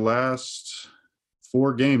in their last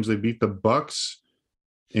 4 games they beat the Bucks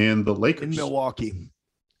and the Lakers in Milwaukee.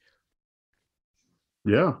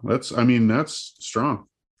 Yeah, that's strong.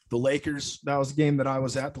 The Lakers, that was a game that I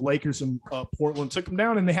was at. The Lakers in Portland took them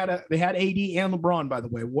down, and they had AD and LeBron, by the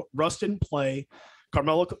way. Russ didn't play.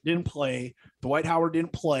 Carmelo didn't play. Dwight Howard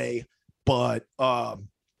didn't play. But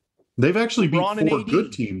they've actually beat LeBron 4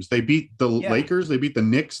 good teams. They beat the Lakers, they beat the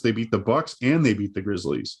Knicks, they beat the Bucks, and they beat the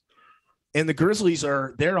Grizzlies. And the Grizzlies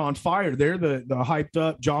they're on fire. They're the hyped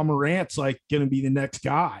up Ja Morant's like going to be the next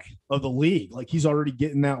guy of the league. Like he's already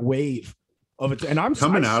getting that wave of it. And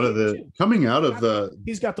coming out of the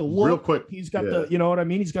he's got the look, real quick. He's got the, you know what I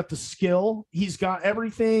mean? He's got the skill. He's got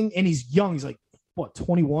everything, and he's young. He's like, what,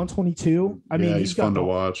 21, 22? I mean, he's fun to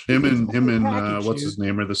watch. Him and what's his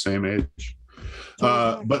name are the same age.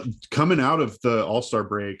 But coming out of the All-Star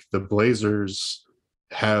break, the Blazers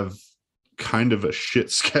have kind of a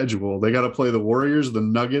shit schedule. They got to play the Warriors, the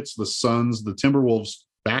Nuggets, the Suns, the Timberwolves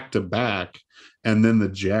back to back, and then the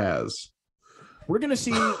Jazz. We're gonna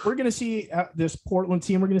see this Portland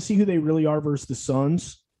team. We're gonna see who they really are versus the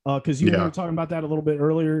Suns, because you were talking about that a little bit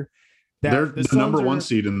earlier. They're the number 1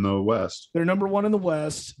 seed in the West. They're number 1 in the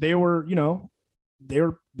West. They were,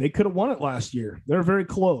 they could have won it last year. They're very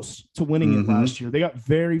close to winning it last year. They got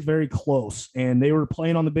very, very close, and they were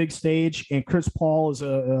playing on the big stage. And Chris Paul is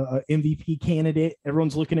a MVP candidate.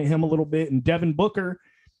 Everyone's looking at him a little bit. And Devin Booker,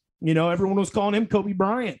 everyone was calling him Kobe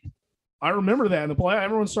Bryant. I remember that in the play.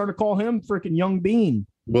 Everyone started to call him freaking Young Bean.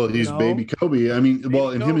 Well, he's baby Kobe. I mean,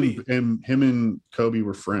 him and Kobe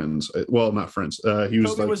were friends. Well, not friends. He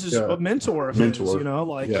was Kobe was a mentor of his.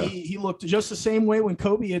 He looked just the same way when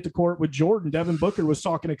Kobe hit the court with Jordan. Devin Booker was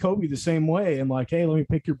talking to Kobe the same way, and like, hey, let me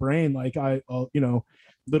pick your brain, like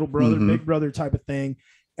little brother, big brother type of thing.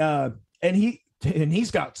 And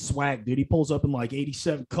he's got swag, dude. He pulls up in like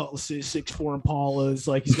 87 Cutlasses, 6'4" Impalas.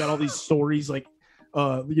 Like he's got all these stories, like.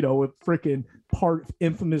 With freaking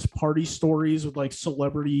infamous party stories with like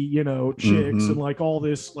celebrity, chicks and like all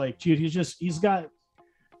this, like, dude, he's got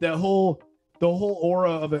the whole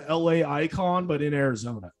aura of an LA icon, but in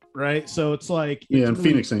Arizona, right? So it's like, and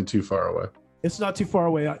Phoenix ain't too far away. It's not too far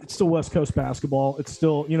away. It's still West Coast basketball. It's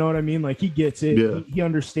still, you know what I mean? Like he gets it. Yeah. He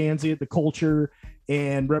understands it, the culture,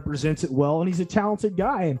 and represents it well. And he's a talented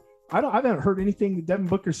guy. And I haven't heard anything that Devin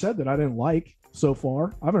Booker said that I didn't like so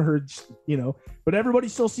far. I haven't heard, but everybody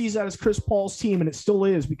still sees that as Chris Paul's team, and it still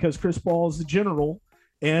is, because Chris Paul is the general,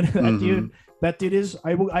 and that dude is.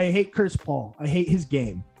 I hate Chris Paul. I hate his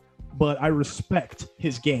game, but I respect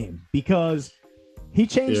his game because he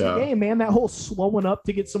changed the game, man. That whole slowing up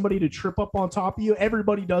to get somebody to trip up on top of you.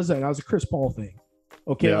 Everybody does that. That was a Chris Paul thing.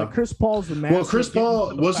 Okay, like Chris Paul's the master. Well, Chris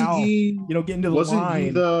Paul wasn't he? Getting to the wasn't line. He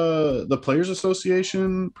the Players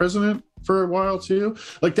Association president for a while too?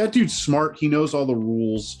 Like that dude's smart. He knows all the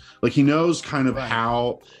rules. Like he knows kind of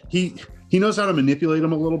how he knows how to manipulate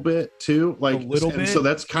them a little bit too. Like a little bit. So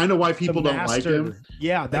that's kind of why people don't like him.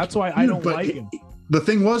 Yeah, that's why I don't like him. The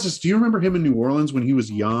thing was, do you remember him in New Orleans when he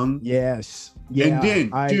was young? Yes. Yeah.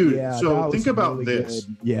 And then, so think about really this.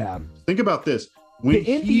 Good. Yeah. Think about this. When the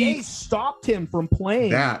NBA stopped him from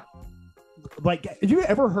playing that. Like, have you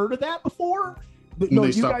ever heard of that before? No,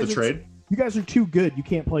 they stopped the trade. You guys are too good. You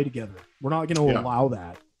can't play together. We're not going to allow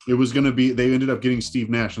that. It was going to be, they ended up getting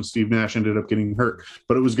Steve Nash, and Steve Nash ended up getting hurt.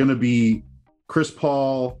 But it was going to be Chris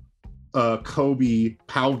Paul, Kobe,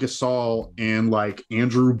 Pau Gasol, and like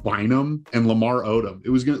Andrew Bynum and Lamar Odom.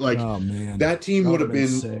 It was going to that team would have been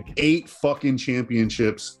sick. 8 fucking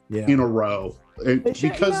championships in a row. They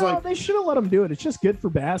should have let them do it. It's just good for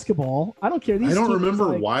basketball. I don't care. I don't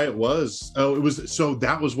remember why it was. Oh, it was. So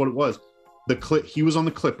that was what it was. He was on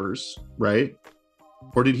the Clippers, right?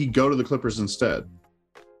 Or did he go to the Clippers instead?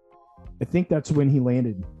 I think that's when he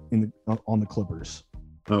landed on the Clippers.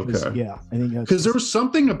 Okay. Yeah, I think because there was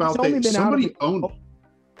something about that. Somebody owned.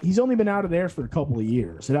 He's only been out of there for a couple of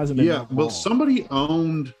years. It hasn't been. Yeah. Well, somebody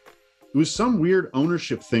owned. It was some weird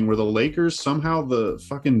ownership thing where the Lakers, somehow the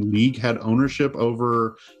fucking league had ownership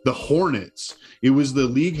over the Hornets. It was the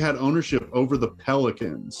league had ownership over the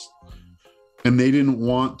Pelicans. and they didn't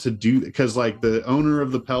want to do that because like the owner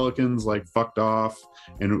of the Pelicans like fucked off,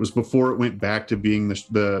 and it was before it went back to being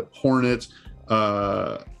the Hornets,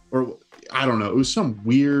 or I don't know, it was some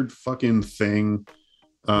weird fucking thing.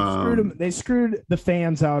 They screwed the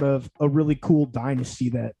fans out of a really cool dynasty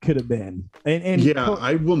that could have been. And yeah,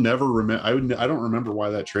 I will never remember. I don't remember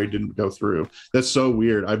why that trade didn't go through. That's so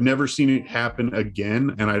weird. I've never seen it happen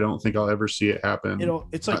again, and I don't think I'll ever see it happen.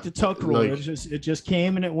 It's like the tuck rule. Like, it just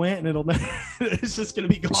came and it went, and it's just gonna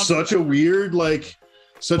be gone. Such a weird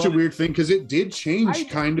thing because it did change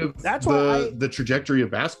the trajectory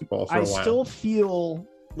of basketball for a while. I still feel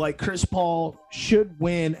like Chris Paul should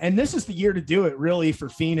win, and this is the year to do it really for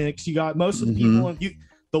Phoenix. You got most of the people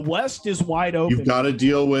the West is wide open. You've got to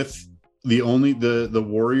deal with the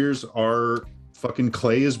Warriors are fucking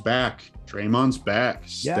Clay is back, Draymond's back,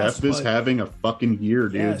 Steph is having a fucking year,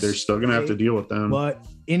 dude. Yes, they're still gonna have to deal with them, but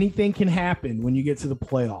anything can happen when you get to the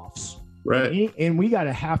playoffs, right? And we got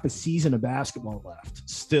a half a season of basketball left,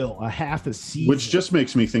 still a half a season, which just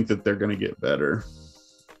makes me think that they're gonna get better.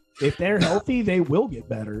 If they're healthy, they will get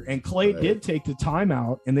better. And Clay did take the time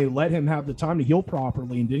out, and they let him have the time to heal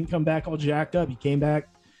properly and didn't come back all jacked up. He came back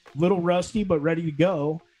a little rusty, but ready to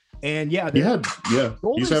go. And he's having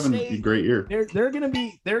a great year. They're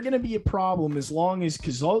gonna be a problem as long as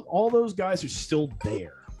because all those guys are still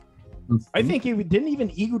there. Mm-hmm. I think didn't even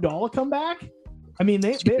Iguodala come back. I mean,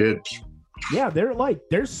 they did. Yeah,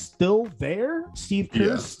 they're still there. Steve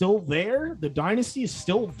Kerr's still there. The dynasty is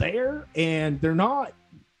still there, and they're not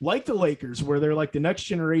like the Lakers, where they're like the next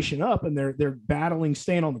generation up, and they're battling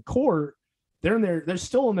staying on the court. They're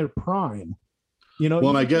still in their prime, you know. Well,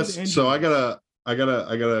 and I guess so. I got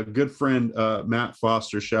a good friend, Matt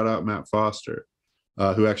Foster. Shout out Matt Foster,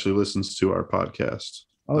 who actually listens to our podcast.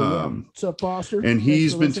 What's up, Foster? And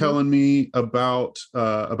he's been telling me about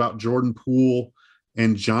Jordan Poole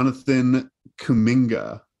and Jonathan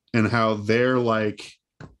Kuminga and how they're the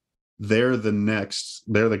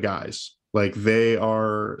guys. Like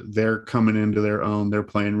they're coming into their own. They're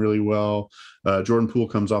playing really well. Jordan Poole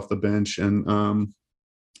comes off the bench and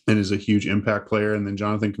is a huge impact player. And then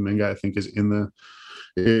Jonathan Kuminga, I think,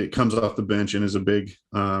 it comes off the bench and is a big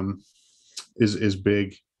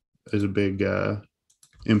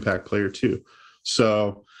impact player too.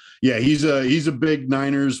 So yeah, he's a big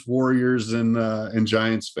Niners, Warriors, and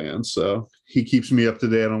Giants fan. So he keeps me up to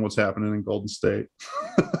date on what's happening in Golden State.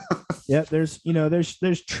 Yeah, there's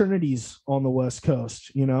trinities on the West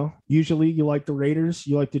Coast. You know, usually you like the Raiders,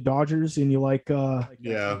 you like the Dodgers, and you like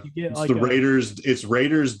Raiders. It's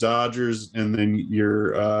Raiders, Dodgers, and then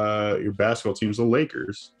your basketball team's the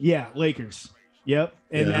Lakers. Yeah, Lakers. Yep,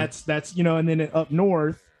 and that's and then up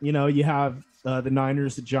north, you have the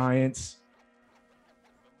Niners, the Giants,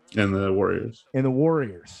 and the Warriors,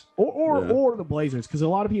 or the Blazers, because a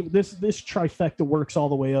lot of people this trifecta works all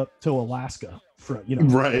the way up to Alaska.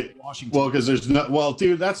 Right. Washington. Well, because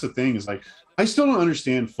dude, that's the thing is like I still don't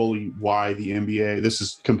understand fully why the NBA. This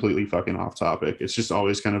is completely fucking off topic. It's just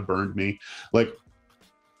always kind of burned me. Like,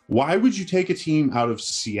 why would you take a team out of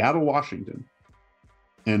Seattle, Washington,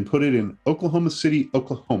 and put it in Oklahoma City,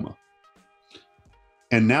 Oklahoma,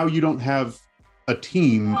 and now you don't have a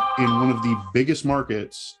team in one of the biggest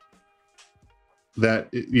markets that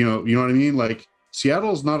you know what I mean? Like.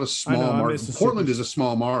 Seattle is not a small market. Portland is a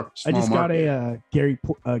small market. I just got a Gary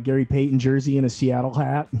Payton jersey and a Seattle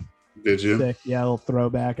hat. Did you? Sick. Yeah, a little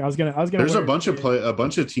throwback. I was gonna. There's a bunch of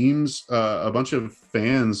teams, a bunch of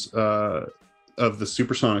fans of the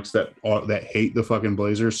Supersonics that hate the fucking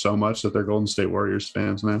Blazers so much that they're Golden State Warriors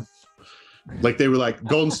fans now. Like they were like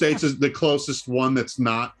Golden State's is the closest one that's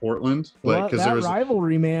not Portland. Like because there was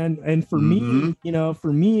rivalry, man. And for me,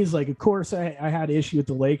 is like, of course, I had issue with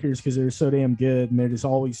the Lakers because they're so damn good, and they're just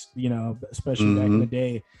always, especially back in the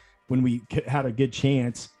day when we had a good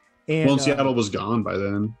chance. And Seattle was gone by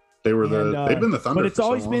then. They were they've been the Thunder, but it's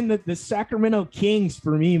always been the Sacramento Kings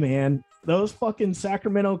for me, man. Those fucking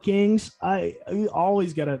Sacramento Kings, I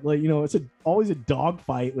always gotta it's always a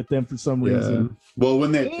dogfight with them for some reason. Well,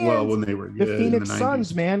 when they were good, the Phoenix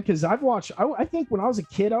Suns, man, because I've watched. I think when I was a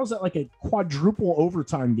kid, I was at like a quadruple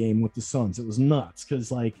overtime game with the Suns. It was nuts because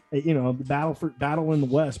the battle in the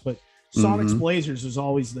West, but Sonics Blazers was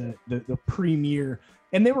always the premier.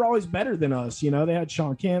 And they were always better than us. They had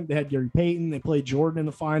Sean Kemp, they had Gary Payton, they played Jordan in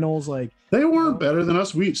the finals. Like they weren't better than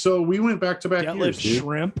us. We went back to back years.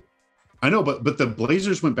 Shrimp. I know, but the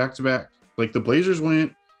Blazers went back to back. Like the Blazers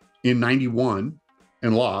went in '91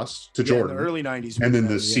 and lost to Jordan. The early '90s, and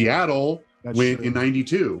then Seattle went in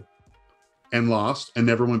 '92 and lost and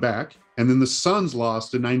never went back. And then the Suns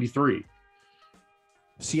lost in '93.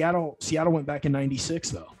 Seattle went back in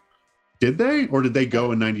 '96 though. Did they, or did they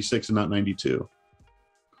go in 96 and not 92?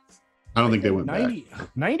 I don't think they went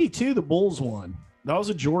 92, the Bulls won. That was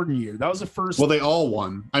a Jordan year. That was the first. Well, they all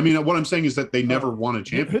won. I mean, what I'm saying is that they never won a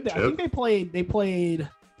championship. I think they played.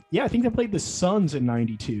 Yeah, I think they played the Suns in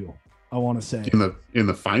 92. I want to say in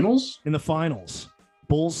the finals. In the finals,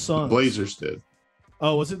 Bulls Suns. The Blazers did.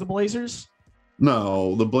 Oh, was it the Blazers?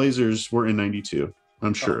 No, the Blazers were in 92.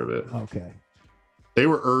 I'm sure of it. Okay. They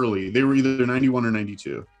were early. They were either 91 or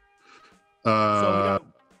 92. So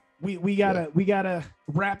we gotta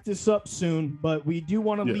wrap this up soon, but we do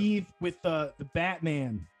want to leave with the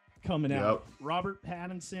Batman coming out. Robert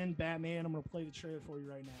Pattinson, Batman. I'm gonna play the trailer for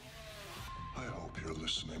you right now. I hope you're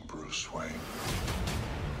listening, Bruce Wayne.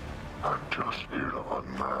 I'm just here to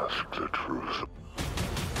unmask the truth.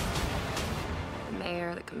 The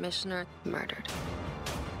mayor, the commissioner, murdered.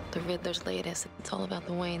 The Riddler's latest. It's all about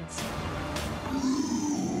the Waynes.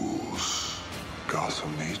 Bruce,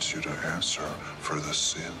 Gotham needs you to answer for the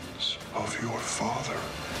sins of your father.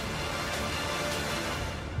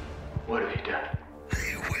 What have you done?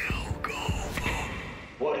 He will go.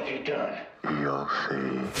 What have you done? You'll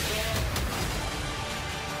see.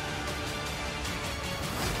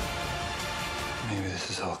 Maybe this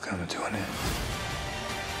is all coming to an end.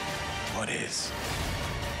 What is?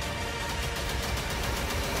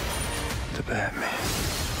 The Batman.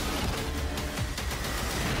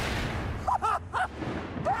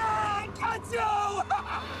 I got you!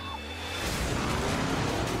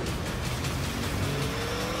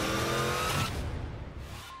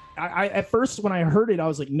 I at first when I heard it, I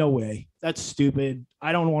was like, no way, that's stupid.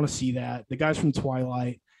 I don't want to see that. The guy's from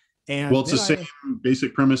Twilight. And well, it's the same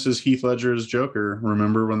basic premise as Heath Ledger's Joker.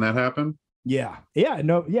 Remember when that happened? Yeah.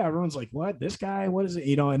 Everyone's like, what? This guy? What is it?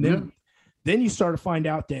 And then you start to find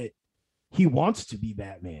out that he wants to be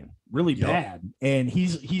Batman really bad, and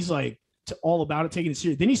he's like all about it, taking it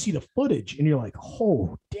serious. Then you see the footage, and you're like,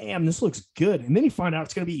 oh damn, this looks good. And then you find out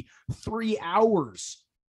it's going to be 3 hours.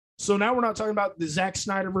 So now we're not talking about the Zack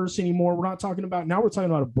Snyderverse anymore. We're talking about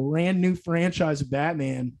a brand new franchise of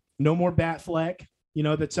Batman. No more Batfleck.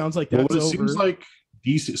 That sounds like that's over. It seems like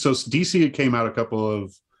DC. So DC came out a couple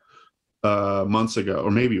of months ago,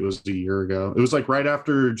 or maybe it was a year ago. It was like right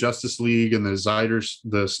after Justice League and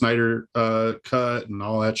the Snyder cut and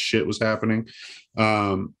all that shit was happening.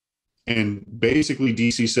 And basically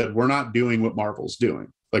DC said, we're not doing what Marvel's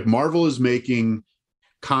doing. Like Marvel is making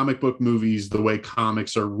comic book movies the way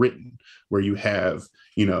comics are written, where you have,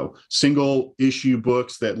 single issue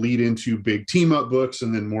books that lead into big team up books,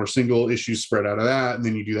 and then more single issues spread out of that. And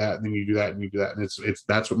then you do that, and then you do that, and you do that. And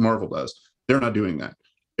that's what Marvel does. They're not doing that.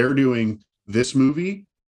 They're doing this movie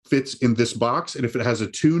fits in this box. And if it has a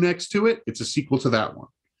 2 next to it, it's a sequel to that one.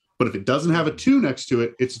 But if it doesn't have a 2 next to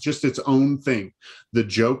it, it's just its own thing. The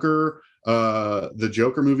Joker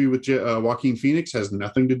movie with Joaquin Phoenix has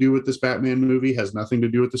nothing to do with this Batman movie, has nothing to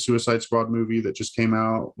do with the Suicide Squad movie that just came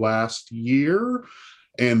out last year.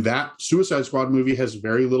 And that Suicide Squad movie has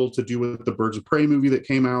very little to do with the Birds of Prey movie that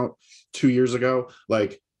came out 2 years ago.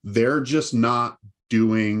 Like, they're just not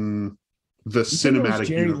doing the cinematic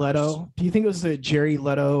Jared universe. Leto. Do you think it was the Jared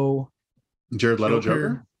Leto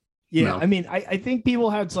Joker? Yeah, No. I mean, I think people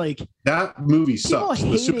had like that movie sucks.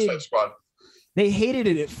 The Suicide Squad. They hated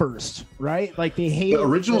it at first, right? Like they hated The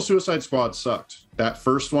original Suicide Squad sucked. That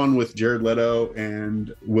first one with Jared Leto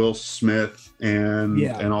and Will Smith and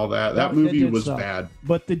all that. That movie was bad.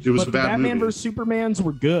 But the Batman vs Supermans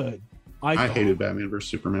were good. I hated Batman vs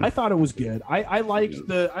Superman. I thought it was good. I liked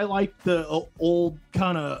the old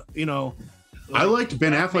kind of, I liked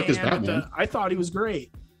Ben Affleck as Batman. I thought he was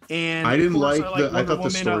great. And I didn't like I thought the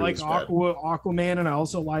story I like was bad. Aquaman, and I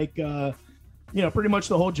also like pretty much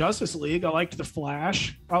the whole Justice League. I liked the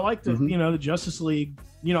Flash. I liked the the Justice League.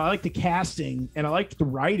 I liked the casting, and I liked the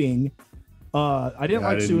writing. I didn't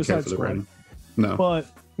like Suicide Squad. No, but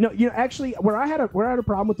actually, where I had a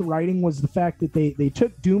problem with the writing was the fact that they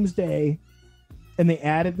took Doomsday and they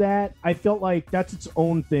added that. I felt like that's its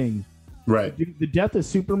own thing. Right. The death of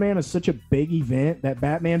Superman is such a big event that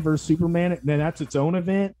Batman versus Superman, then that's its own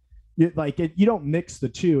event. You don't mix the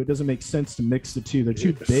two. It doesn't make sense to mix the two. They're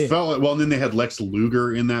too big. And then they had Lex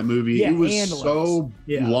Luger in that movie. Yeah, it was so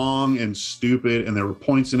long and stupid, and there were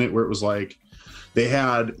points in it where it was like they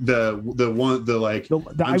had the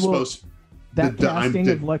casting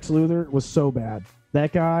of Lex Luthor was so bad.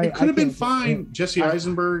 That guy, it could have been fine. Jesse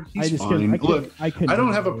Eisenberg, he's fine. Look, I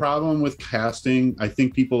don't have a problem with casting. I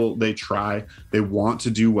think people, they try. They want to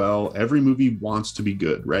do well. Every movie wants to be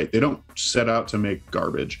good, right? They don't set out to make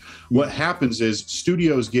garbage. What happens is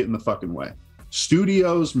studios get in the fucking way.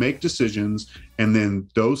 Studios make decisions, and then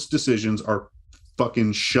those decisions are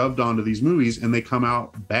fucking shoved onto these movies and they come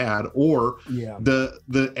out bad, or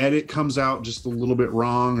the edit comes out just a little bit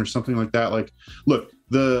wrong or something like that. Like, look,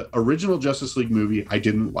 the original Justice League movie I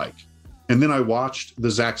didn't like, and then I watched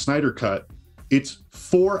the Zack Snyder cut. It's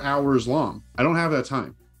 4 hours long. I don't have that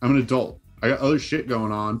time. I'm an adult. I got other shit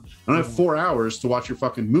going on. I don't have 4 hours to watch your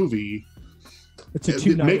fucking movie. It's a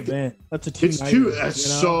 2-night event. That's a 2-night event. That's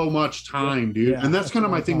so much time, dude. And that's kind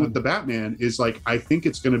of my thing with the Batman is like, I think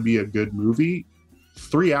it's going to be a good movie.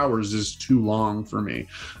 3 hours is too long for me.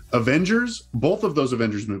 Avengers, both of those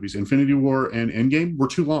Avengers movies, Infinity War and Endgame, were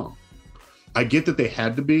too long. I get that they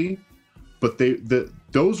had to be, but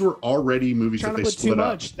those were already movies that they split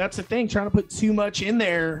up. That's the thing, trying to put too much in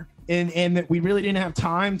there. And that we really didn't have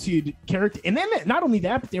time to character. And then not only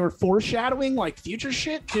that, but they were foreshadowing like future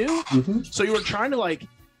shit too. Mm-hmm. So you were trying to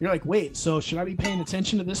you're like, wait, so should I be paying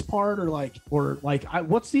attention to this part or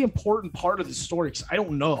what's the important part of the story? Because I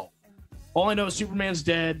don't know. All I know is Superman's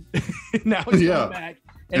dead. Now he's coming back.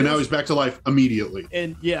 And now he's back to life immediately.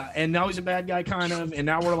 And now he's a bad guy kind of. And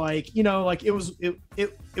now we're like, it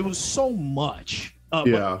was so much.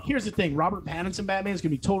 But here's the thing: Robert Pattinson Batman is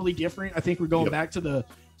going to be totally different. I think we're going back to the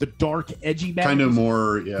dark, edgy Batman. Kind of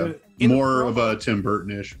more of a Tim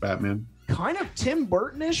Burton-ish Batman. Kind of Tim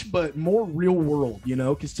Burton-ish, but more real world,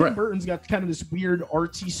 because Tim Burton's got kind of this weird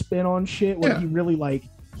artsy spin on shit where he really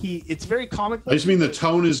it's very comic book. I just mean the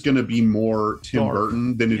tone is going to be more Tim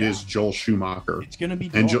Burton than it is Joel Schumacher. It's going to be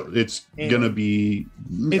dark. And it's going to be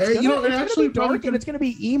actually dark, and it's going to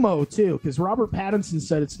be emo too, because Robert Pattinson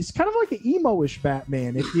said it's kind of like an emo-ish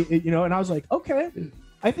Batman. If you and I was like, okay,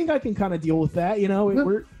 I think I can kind of deal with that.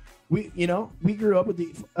 We grew up with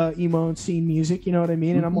the emo and scene music. You know what I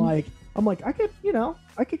mean? And I'm like, I could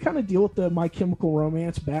kind of deal with the My Chemical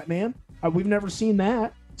Romance Batman. We've never seen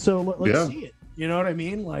that, so let's see it. You know what I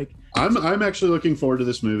mean? Like, I'm actually looking forward to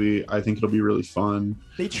this movie. I think it'll be really fun.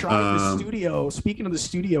 They tried the studio. Speaking of the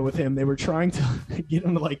studio with him, they were trying to get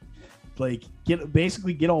him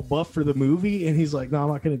to get all buff for the movie, and he's like, "No, I'm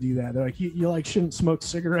not going to do that." They're like, "You shouldn't smoke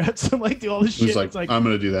cigarettes and do all this shit." He's like, "I'm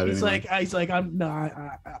going to do that." He's anyway. I'm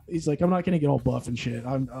not going to get all buff and shit.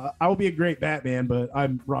 I will be a great Batman, but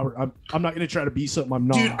I'm Robert. I'm not going to try to be something I'm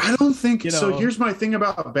not. Dude, I don't think so. Here's my thing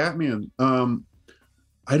about Batman.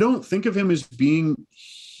 I don't think of him as being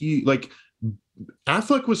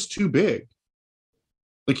Affleck was too big.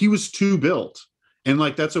 He was too built. And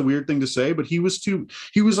that's a weird thing to say, but he was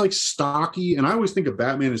stocky. And I always think of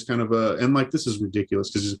Batman as kind of this is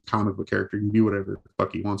ridiculous because he's a comic book character. He can be whatever the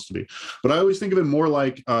fuck he wants to be. But I always think of him more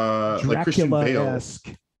like Christian Bale.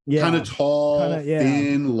 Kind of tall,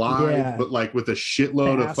 thin, lithe, but with a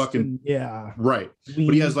shitload of fucking right.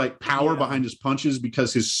 But he has power behind his punches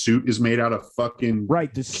because his suit is made out of fucking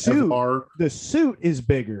The suit is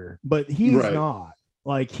bigger, but he's not.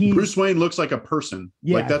 Bruce Wayne looks like a person.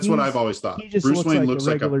 That's what I've always thought. Bruce Wayne looks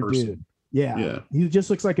like a person. Dude. Yeah. He just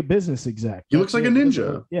looks like a business exec. He looks like a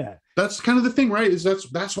ninja. Yeah. That's kind of the thing, right?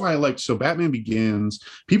 That's why I like Batman Begins.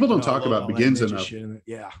 People don't talk about Begins enough.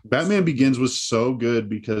 Yeah. Batman Begins was so good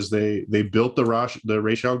because they built the Ra's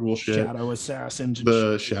al Ghul shit. Shadow Assassins.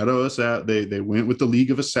 Shadow Assassin. They went with the League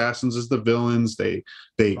of Assassins as the villains. They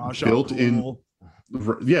built in.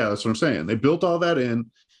 Yeah, that's what I'm saying. They built all that in.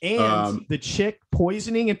 And the chick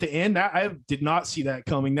poisoning at the end, I did not see that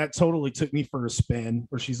coming. That totally took me for a spin.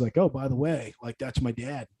 Where she's like, "Oh, by the way, that's my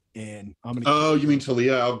dad." And I'm gonna. Oh, you mean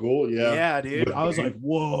Talia al Ghul? Yeah. Yeah, dude. I was like,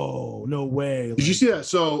 "Whoa, no way!" Did you see that?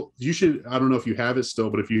 So you should. I don't know if you have it still,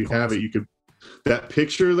 but if you have it, you could. That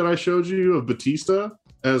picture that I showed you of Batista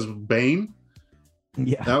as Bane.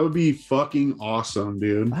 Yeah. That would be fucking awesome,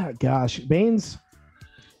 dude. Oh, gosh, Bane's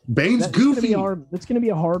goofy. That's going to be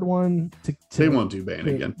a hard one to they won't do Bane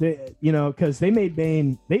again. Because they made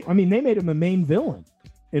Bane. They made him a main villain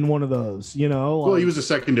in one of those. Well, he was a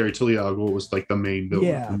secondary. Talia al Ghul was the main villain.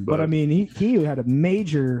 Yeah, but I mean, he had a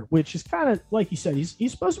major, which is kind of like you said.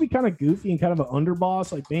 He's supposed to be kind of goofy and kind of an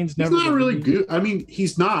underboss. Bane's never. He's not really good. I mean,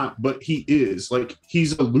 he's not, but he is.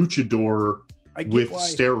 He's a luchador with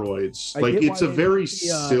steroids. It's a very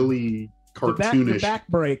silly, cartoonish. The back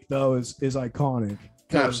break though is iconic.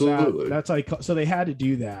 Absolutely. That's so they had to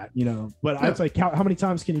do that, But it's how many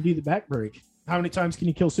times can you do the back break? How many times can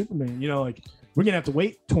you kill Superman? We're gonna have to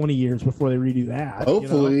wait 20 years before they redo that.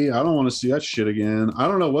 Hopefully, I don't want to see that shit again. I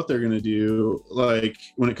don't know what they're gonna do,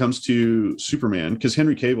 when it comes to Superman, because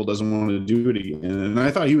Henry Cavill doesn't want to do it again. And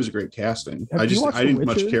I thought he was a great casting. I didn't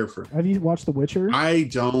much care for. Have you watched The Witcher? I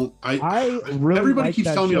don't. I really. Everybody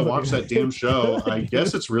keeps telling me to watch that damn show. I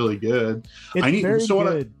guess it's really good. It's very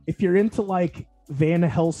good. If you're into Van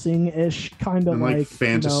Helsing-ish kind of And like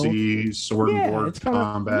fantasy sword and war it's kind of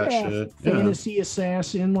combat shit. fantasy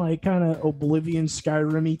assassin, like kind of Oblivion,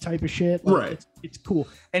 Skyrim-y type of shit. Like, Right. It's cool,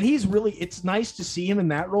 and it's nice to see him in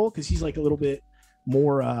that role because he's like a little bit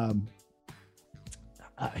more.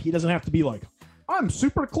 He doesn't have to be like, I'm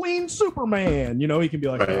super clean Superman. You know, he can be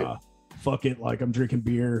like, Right. fuck it, like I'm drinking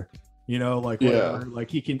beer. You know, like Yeah. whatever.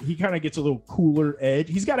 Like he kind of gets a little cooler edge.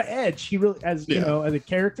 He's got an edge. He really, as you know, as a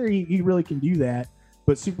character, he really can do that.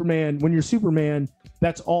 But Superman, when you're Superman,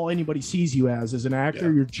 that's all anybody sees you as an actor.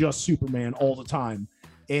 Yeah. You're just Superman all the time.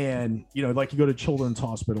 And, you know, like you go to children's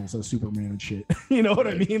hospitals as Superman and shit. You know what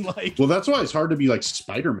I mean? Like, Well, that's why it's hard to be like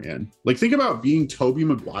Spider-Man. Like, think about being Tobey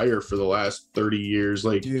Maguire for the last 30 years.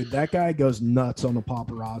 Like, dude, that guy goes nuts on the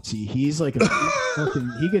paparazzi. He's like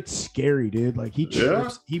he gets scary, dude. Like he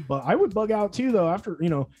trips. I would bug out too, though. After, you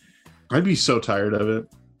know, I'd be so tired of it.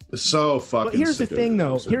 It's so fucking. but here's the sick of thing, it.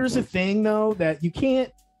 though. Here's the thing, though, that you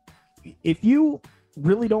can't. If you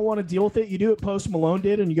really don't want to deal with it, you do what Post Malone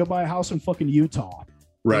did, and you go buy a house in fucking Utah.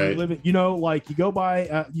 Right. You live it, you know, like you go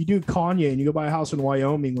buy, you do Kanye and you go buy a house in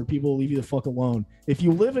Wyoming where people will leave you the fuck alone. If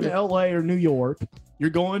you live in LA or New York,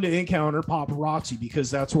 you're going to encounter paparazzi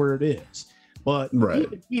because that's where it is. But Right.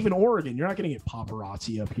 even Oregon, you're not going to get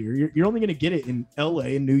paparazzi up here. You're only going to get it in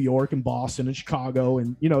LA and New York and Boston and Chicago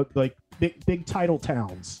and, you know, like big title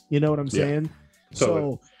towns. You know what I'm saying?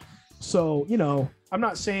 Totally. So, you know, I'm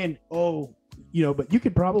not saying, you know, but you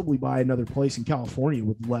could probably buy another place in California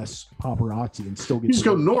with less paparazzi and still get. You just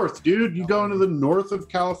go north, dude. You go into the north of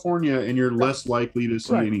California and you're less likely to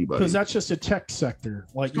see anybody. Because that's just a tech sector.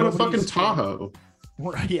 Like, go to fucking Tahoe.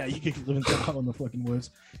 Yeah, you could live in Tahoe in the fucking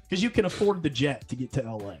woods because you can afford the jet to get to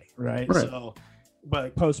LA, right? Right. So,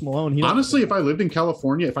 but Post Malone, Honestly, if I lived in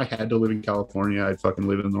California, if I had to live in California, I'd fucking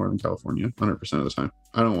live in Northern California 100% of the time.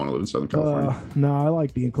 I don't want to live in Southern California. No, I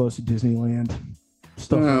like being close to Disneyland.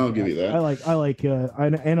 I'll give you that.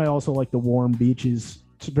 I also like the warm beaches.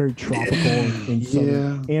 It's very tropical and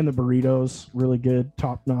southern. And the burritos, really good,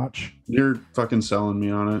 top notch. You're fucking selling me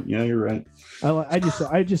on it. Yeah, you're right. I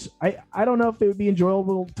don't know if it would be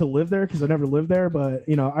enjoyable to live there because I never lived there, but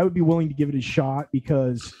you know, I would be willing to give it a shot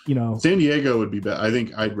because, you know, San Diego would be better. I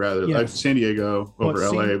think I'd rather San Diego over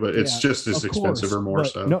LA, but it's just as expensive or more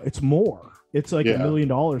so. No, it's more. It's like $1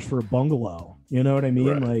 million for a bungalow. You know what I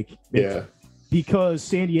mean? Right. Like, because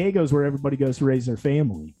San Diego's where everybody goes to raise their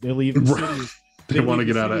family. They leave the city. They want to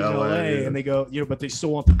get out of LA, and they go, you know, but they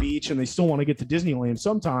still want the beach and they still want to get to Disneyland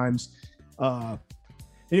sometimes.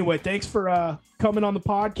 Anyway, thanks for coming on the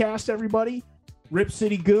podcast, everybody. Rip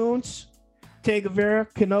City Goons, Tegavera,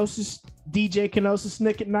 Kenosis, DJ Kenosis,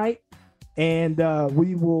 Nick at Night, and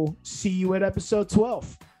we will see you at episode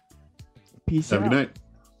 12. Peace out. Have a good night.